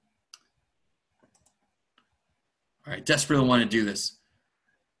 Okay. All right, desperately want to do this.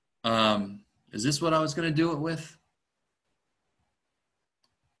 Is this what I was going to do it with?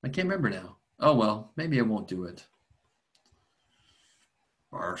 I can't remember now. Oh, well, maybe I won't do it.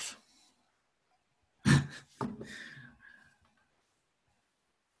 Barf.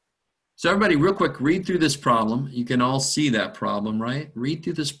 So everybody, real quick, read through this problem. You can all see that problem, right? Read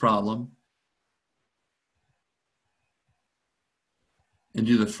through this problem and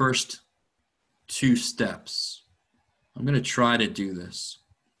do the first 2 steps. I'm going to try to do this.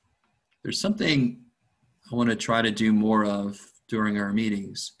 There's something I want to try to do more of during our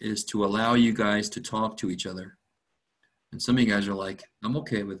meetings is to allow you guys to talk to each other. And some of you guys are like, I'm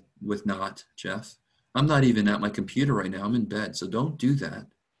okay with not, Jeff. I'm not even at my computer right now. I'm in bed. So don't do that,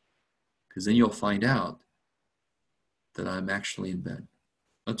 because then you'll find out that I'm actually in bed.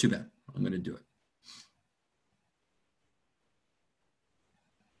 Not too bad. I'm going to do it.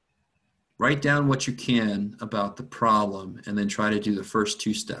 Write down what you can about the problem and then try to do the first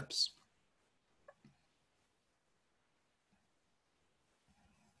 2 steps.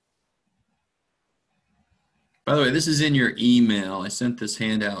 By the way, this is in your email. I sent this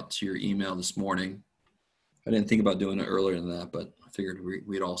handout to your email this morning. I didn't think about doing it earlier than that, but I figured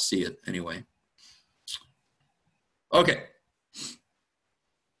we'd all see it anyway. Okay.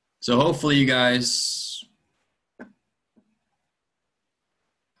 So hopefully you guys have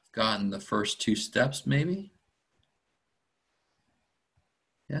gotten the first 2 steps, maybe?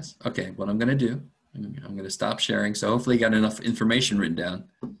 Yes? Okay, what I'm going to do, I'm going to stop sharing. So hopefully you got enough information written down.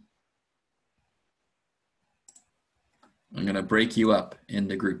 I'm going to break you up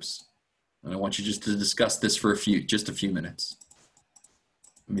into groups. And I want you just to discuss this for just a few minutes.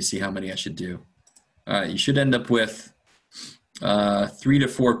 Let me see how many I should do. You should end up with 3 to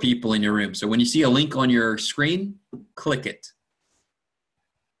 4 people in your room. So when you see a link on your screen, click it.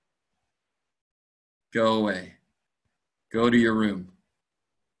 Go away. Go to your room.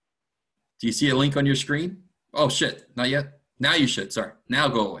 Do you see a link on your screen? Oh, shit. Not yet? Now you should. Sorry. Now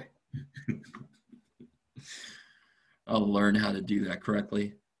go away. I'll learn how to do that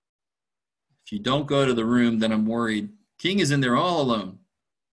correctly. If you don't go to the room, then I'm worried. King is in there all alone.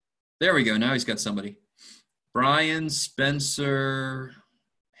 There we go. Now he's got somebody. Brian, Spencer,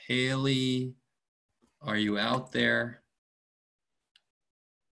 Haley, are you out there?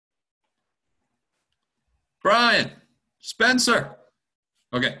 Brian, Spencer.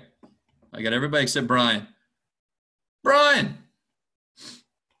 Okay. I got everybody except Brian. Brian.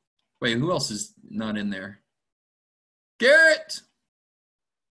 Wait, who else is not in there? Garrett.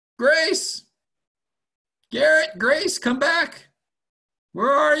 Grace. Garrett, Grace, come back.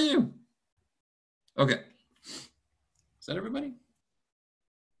 Where are you? Okay. Is that everybody?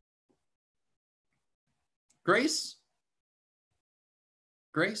 Grace?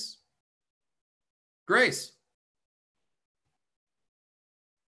 Grace? Grace?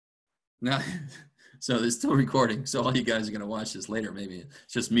 Now, so it's still recording. So all you guys are going to watch this later. Maybe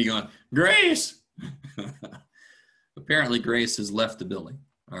it's just me going, Grace! Apparently Grace has left the building.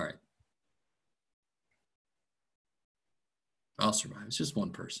 All right. I'll survive. It's just one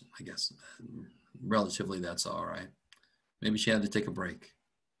person, I guess. Relatively, that's all right. Maybe she had to take a break.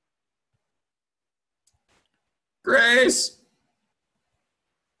 Grace!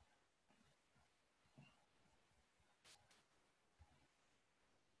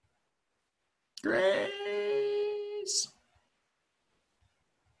 Grace!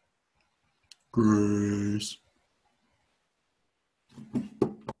 Grace.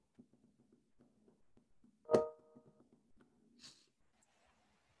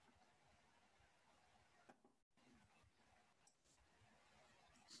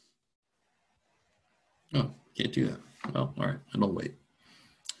 Oh, can't do that. Well, all right. I'll wait.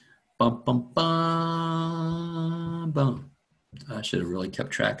 Bum, bum, bum, bum. I should have really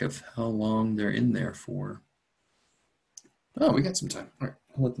kept track of how long they're in there for. Oh, we got some time. All right.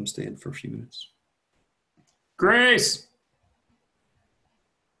 I'll let them stay in for a few minutes. Grace!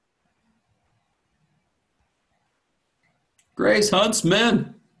 Grace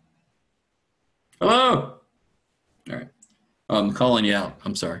Huntsman! Hello! All right. I'm calling you out.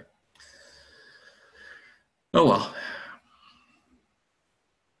 I'm sorry. Oh, well.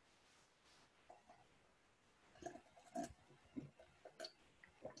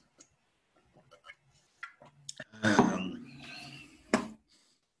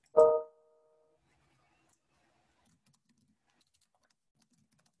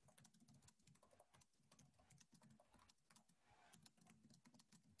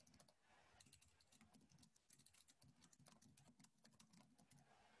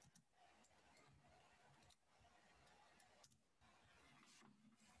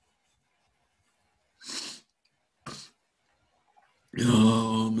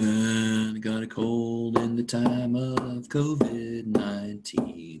 Oh man, got a cold in the time of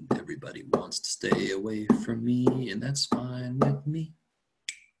COVID-19. Everybody wants to stay away from me, and that's fine with me.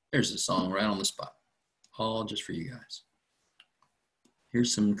 There's a song right on the spot, all just for you guys.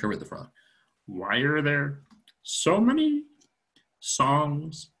 Here's some Kermit the Frog. Why are there so many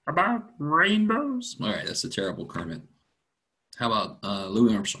songs about rainbows? All right, that's a terrible Kermit. How about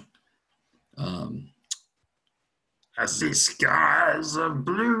Louis Armstrong? I see skies of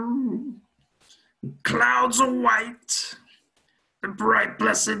blue, clouds of white, the bright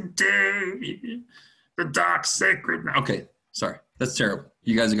blessed day, the dark sacred night. Okay, sorry, that's terrible.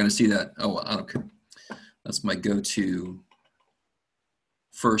 You guys are going to see that. Oh, well, I don't care. That's my go-to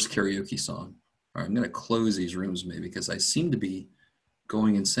first karaoke song. All right, I'm going to close these rooms maybe because I seem to be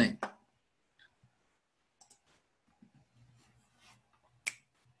going insane.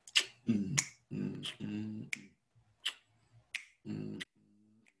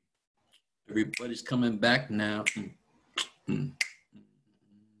 Everybody's coming back now.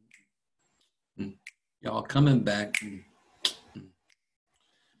 Y'all coming back.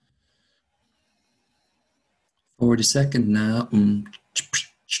 40-second now.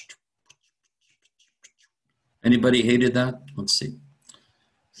 Anybody hated that? Let's see.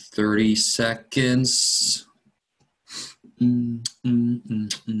 30 seconds.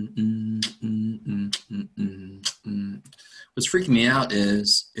 What's freaking me out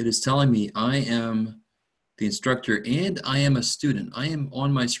is it is telling me I am the instructor and I am a student. I am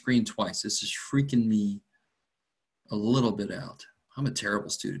on my screen twice. This is freaking me a little bit out. I'm a terrible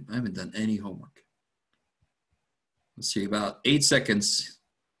student. I haven't done any homework. Let's see, about 8 seconds.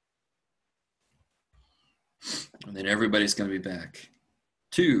 And then everybody's going to be back.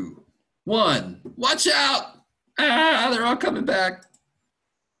 2, 1. Watch out! Ah, they're all coming back.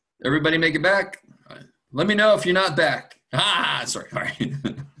 Everybody make it back. Let me know if you're not back. Ah, sorry. All right.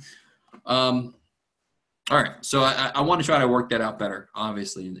 All right. So I want to try to work that out better,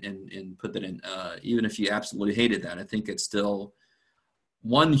 obviously, and put that in. Even if you absolutely hated that, I think it's still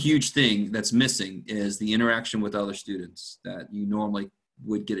one huge thing that's missing is the interaction with other students that you normally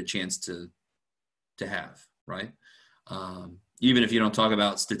would get a chance to have, right? Even if you don't talk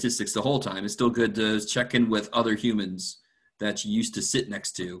about statistics the whole time, it's still good to check in with other humans that you used to sit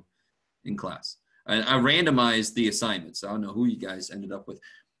next to in class. And I randomized the assignments. I don't know who you guys ended up with.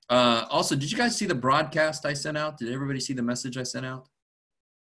 Also, did you guys see the broadcast I sent out? Did everybody see the message I sent out?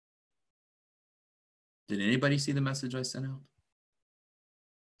 Did anybody see the message I sent out?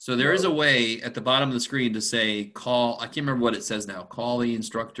 So there is a way at the bottom of the screen to say call, I can't remember what it says now, call the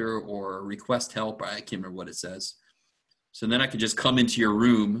instructor or request help. I can't remember what it says. So then I could just come into your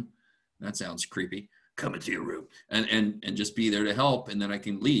room. That sounds creepy. Come into your room and just be there to help. And then I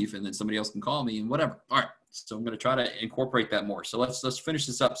can leave and then somebody else can call me and whatever. All right. So I'm going to try to incorporate that more. So let's finish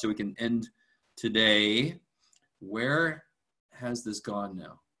this up so we can end today. Where has this gone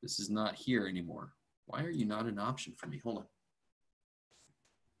now? This is not here anymore. Why are you not an option for me? Hold on.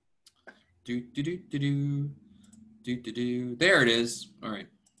 There it is. All right.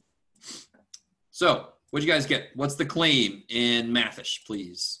 So What'd you guys get? What's the claim in Mathish,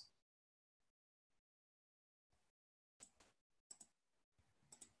 please?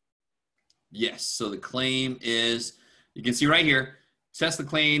 Yes, so the claim is, you can see right here, test the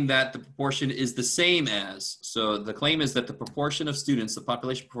claim that the proportion is the same as, so the claim is that the proportion of students, the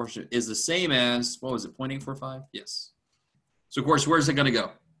population proportion, is the same as, what was it, 0.845? Yes. So of course, where's it gonna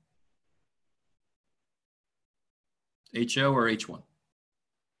go? HO or H1?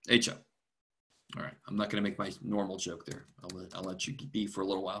 HO. All right, I'm not gonna make my normal joke there. I'll let you be for a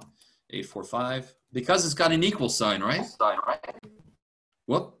little while. 845, because it's got an equal sign, right?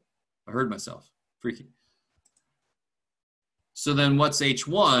 Whoop. I heard myself. Freaky. So then what's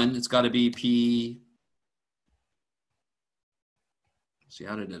H1? It's got to be P. See,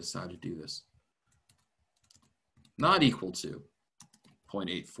 how did I decide to do this? Not equal to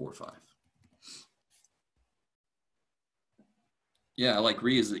 0.845. Yeah, I like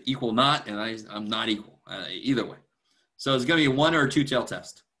re is equal not, and I'm not equal. Either way. So it's going to be a 1 or a 2-tail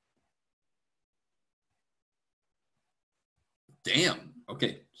test. Damn.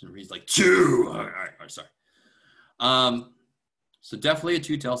 Okay, so he's like 2. All right, sorry. So definitely a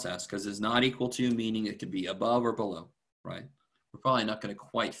 2-tail test because it's not equal to, meaning it could be above or below, right? We're probably not going to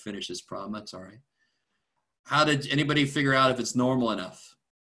quite finish this problem. That's all right. How did anybody figure out if it's normal enough?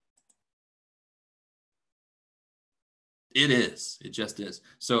 It is. It just is.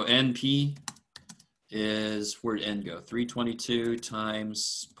 So NP is, where'd N go? 322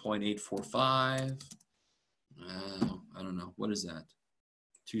 times 0.845. I don't know. What is that?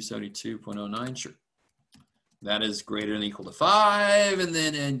 272.09, sure. That is greater than or equal to 5, and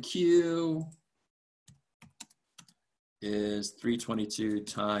then NQ is 322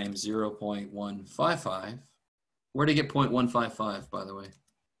 times 0.155. Where'd I get 0.155, by the way?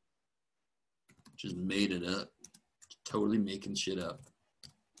 Just made it up. Totally making shit up.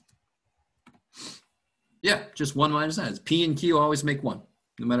 Yeah, just 1 minus that. P and Q always make 1.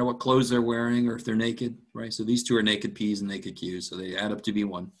 No matter what clothes they're wearing or if they're naked, right? So these two are naked P's and naked Q's, so they add up to be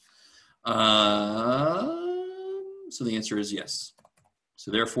 1. So the answer is yes.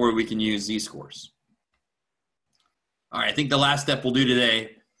 So therefore, we can use z-scores. All right, I think the last step we'll do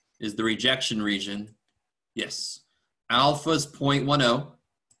today is the rejection region. Yes, alpha's 0.10.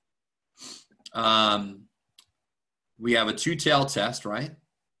 We have a 2-tail test, right?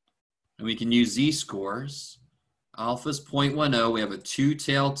 And we can use z-scores. Alpha's 0.10. We have a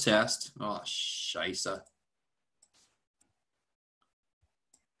 2-tail test. Oh, scheisse.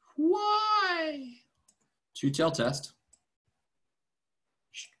 Why? 2-tail test.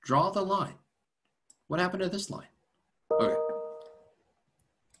 Draw the line. What happened to this line? Okay.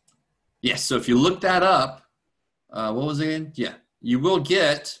 Yes, so if you look that up, what was it again? Yeah, you will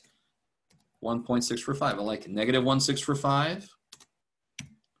get 1.645. I like it. Negative 1.645.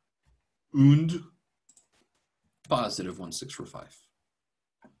 And positive 1.645. Let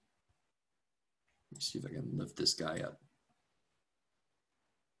me see if I can lift this guy up.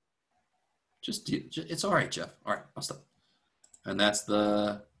 It's all right, Jeff. All right, I'll stop. And that's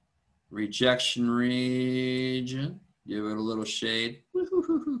the rejection region. Give it a little shade.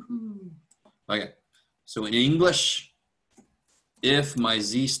 Okay, so in English, if my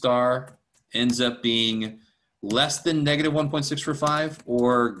Z star ends up being less than negative 1.645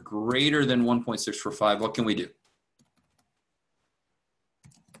 or greater than 1.645, what can we do?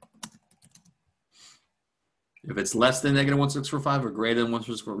 If it's less than negative 1.645 or greater than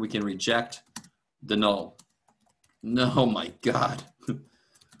 1.645, we can reject the null. No, my God.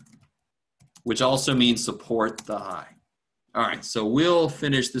 Which also means support the high. All right, so we'll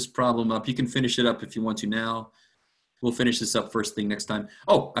finish this problem up. You can finish it up if you want to now. We'll finish this up first thing next time.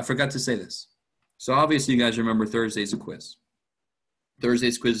 Oh, I forgot to say this. So obviously you guys remember Thursday's a quiz.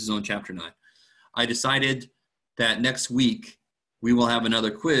 Thursday's quiz is on chapter 9. I decided that next week we will have another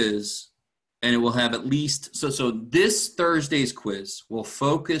quiz, and it will have at least, so this Thursday's quiz will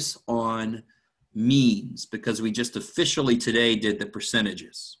focus on means because we just officially today did the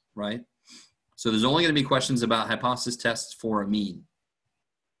percentages, right? So there's only going to be questions about hypothesis tests for a mean.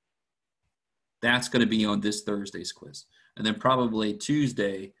 That's going to be on this Thursday's quiz. And then probably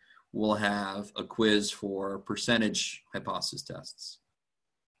Tuesday, we'll have a quiz for percentage hypothesis tests.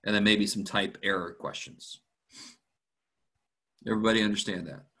 And then maybe some type error questions. Everybody understand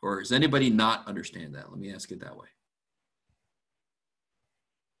that? Or does anybody not understand that? Let me ask it that way.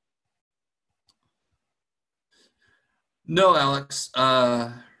 No, Alex.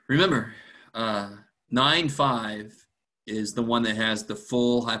 Remember, 9.5 is the one that has the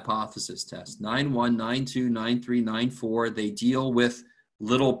full hypothesis test. 9.1, 9.2, 9.3, 9.4, they deal with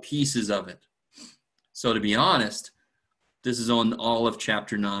little pieces of it. So to be honest, this is on all of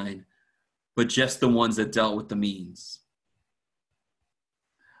chapter 9. but just the ones that dealt with the means.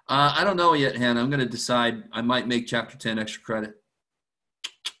 I don't know yet, Hannah. I'm going to decide. I might make chapter 10 extra credit.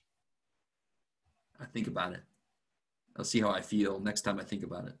 I think about it. I'll see how I feel next time I think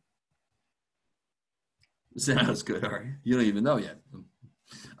about it. Sounds good. All right. You don't even know yet.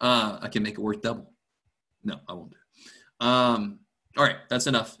 I can make it worth double. No, I won't do it. All right. That's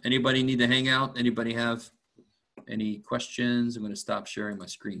enough. Anybody need to hang out? Anybody have any questions? I'm going to stop sharing my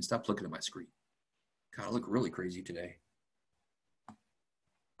screen. Stop looking at my screen. God, I look really crazy today.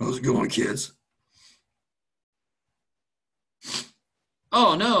 How's it going, kids?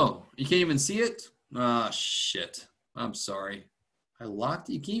 Oh, no. You can't even see it? Ah, shit. I'm sorry. I locked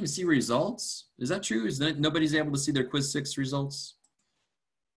it. You can't even see results? Is that true? Is that nobody's able to see their quiz 6 results?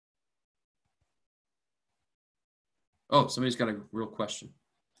 Oh, somebody's got a real question.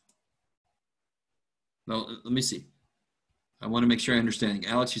 No, let me see. I want to make sure I understand.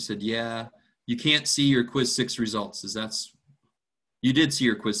 Alex, you said, yeah, you can't see your quiz 6 results. You did see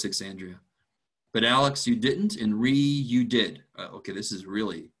your quiz 6, Andrea. But Alex, you didn't, and Ree, you did. Okay, this is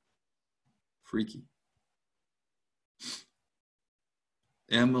really freaky.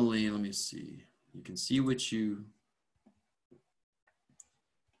 Emily, let me see. You can see what you...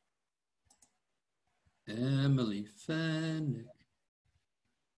 Emily Fennick.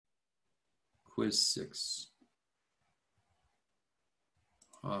 Quiz 6.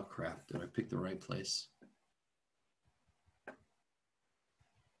 Oh, crap. Did I pick the right place?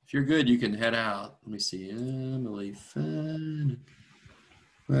 If you're good, you can head out. Let me see. Emily Fennick.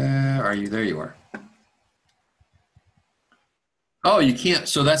 Where are you? There you are. Oh, you can't.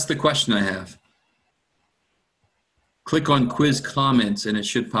 So that's the question I have. Click on quiz comments and it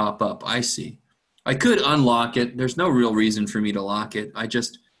should pop up. I see. I could unlock it. There's no real reason for me to lock it.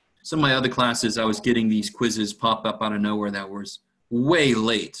 Some of my other classes, I was getting these quizzes pop up out of nowhere that was way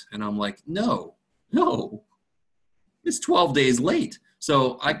late. And I'm like, no, it's 12 days late.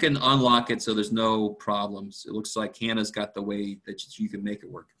 So I can unlock it so there's no problems. It looks like Hannah's got the way that you can make it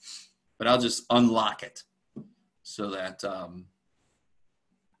work. But I'll just unlock it so that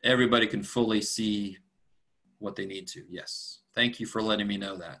everybody can fully see what they need to. Yes. Thank you for letting me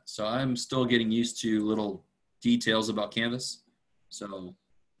know that. So I'm still getting used to little details about Canvas. So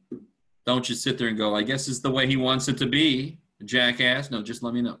don't just sit there and go, I guess it's the way he wants it to be, jackass. No, just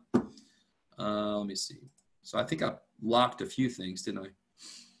let me know. Let me see. So I think I locked a few things, didn't I?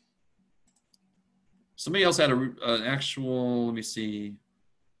 Somebody else had an actual, let me see.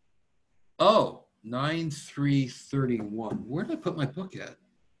 Oh, 9/3/31. Where did I put my book at?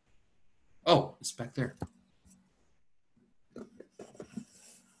 Oh, it's back there.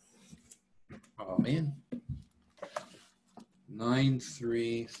 Oh, man.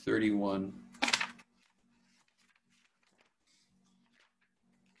 9/3/31.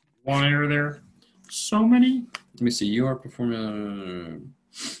 Why are there so many? Let me see. You are performing.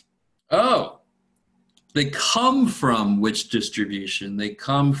 Oh, they come from which distribution? They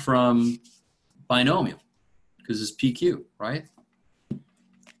come from binomial because it's PQ, right?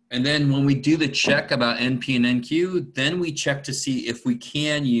 And then when we do the check about NP and NQ, then we check to see if we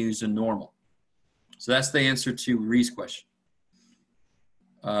can use a normal. So that's the answer to Ree's question.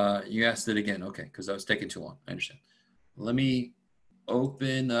 You asked it again. Okay, because I was taking too long. I understand. Let me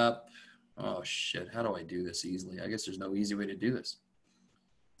open up. Oh, shit. How do I do this easily? I guess there's no easy way to do this.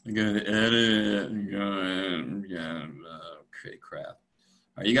 I'm going to edit. Okay, crap. All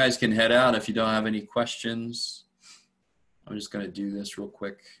right, you guys can head out if you don't have any questions. I'm just going to do this real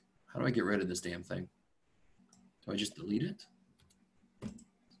quick. How do I get rid of this damn thing? Do I just delete it?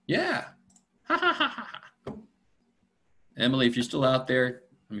 Yeah. Ha ha ha ha. Emily, if you're still out there,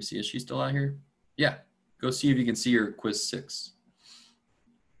 let me see. Is she still out here? Yeah. Go see if you can see your quiz 6.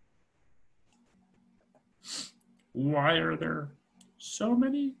 Why are there so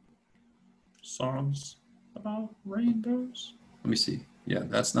many songs about rainbows? Let me see. Yeah,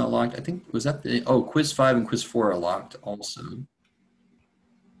 that's not locked. I think, was that the, oh, quiz 5 and quiz 4 are locked also.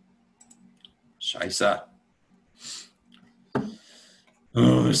 Scheisse.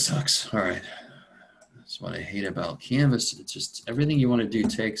 Oh, this sucks. All right. That's what I hate about Canvas. It's just everything you want to do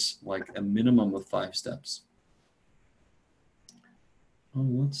takes like a minimum of 5 steps. Oh,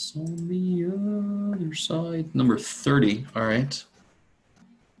 what's on the other side? Number 30. All right.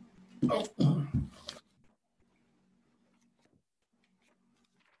 Oh.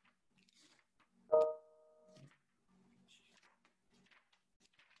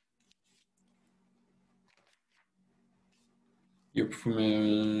 Your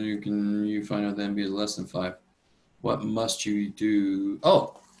performance, you find out the NP is less than 5. What must you do?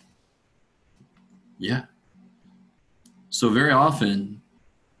 Oh, yeah. So very often,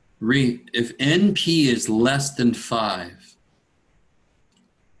 If NP is less than 5,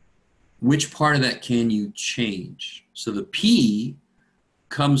 which part of that can you change? So the P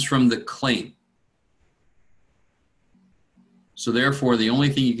comes from the claim. So therefore, the only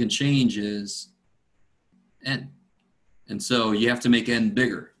thing you can change is N. And so you have to make N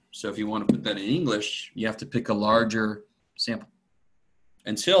bigger. So if you want to put that in English, you have to pick a larger sample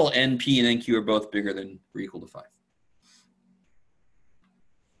until NP and NQ are both bigger than or equal to 5.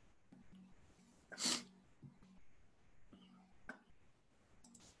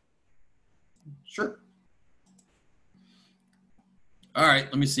 Sure. All right,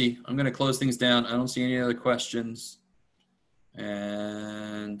 let me see. I'm going to close things down. I don't see any other questions.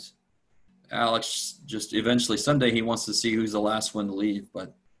 And Alex, just eventually someday he wants to see who's the last one to leave,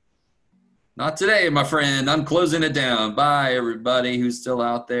 but not today, my friend. I'm closing it down. Bye, everybody who's still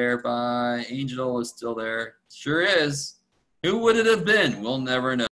out there. Bye. Angel is still there. Sure is. Who would it have been? We'll never know.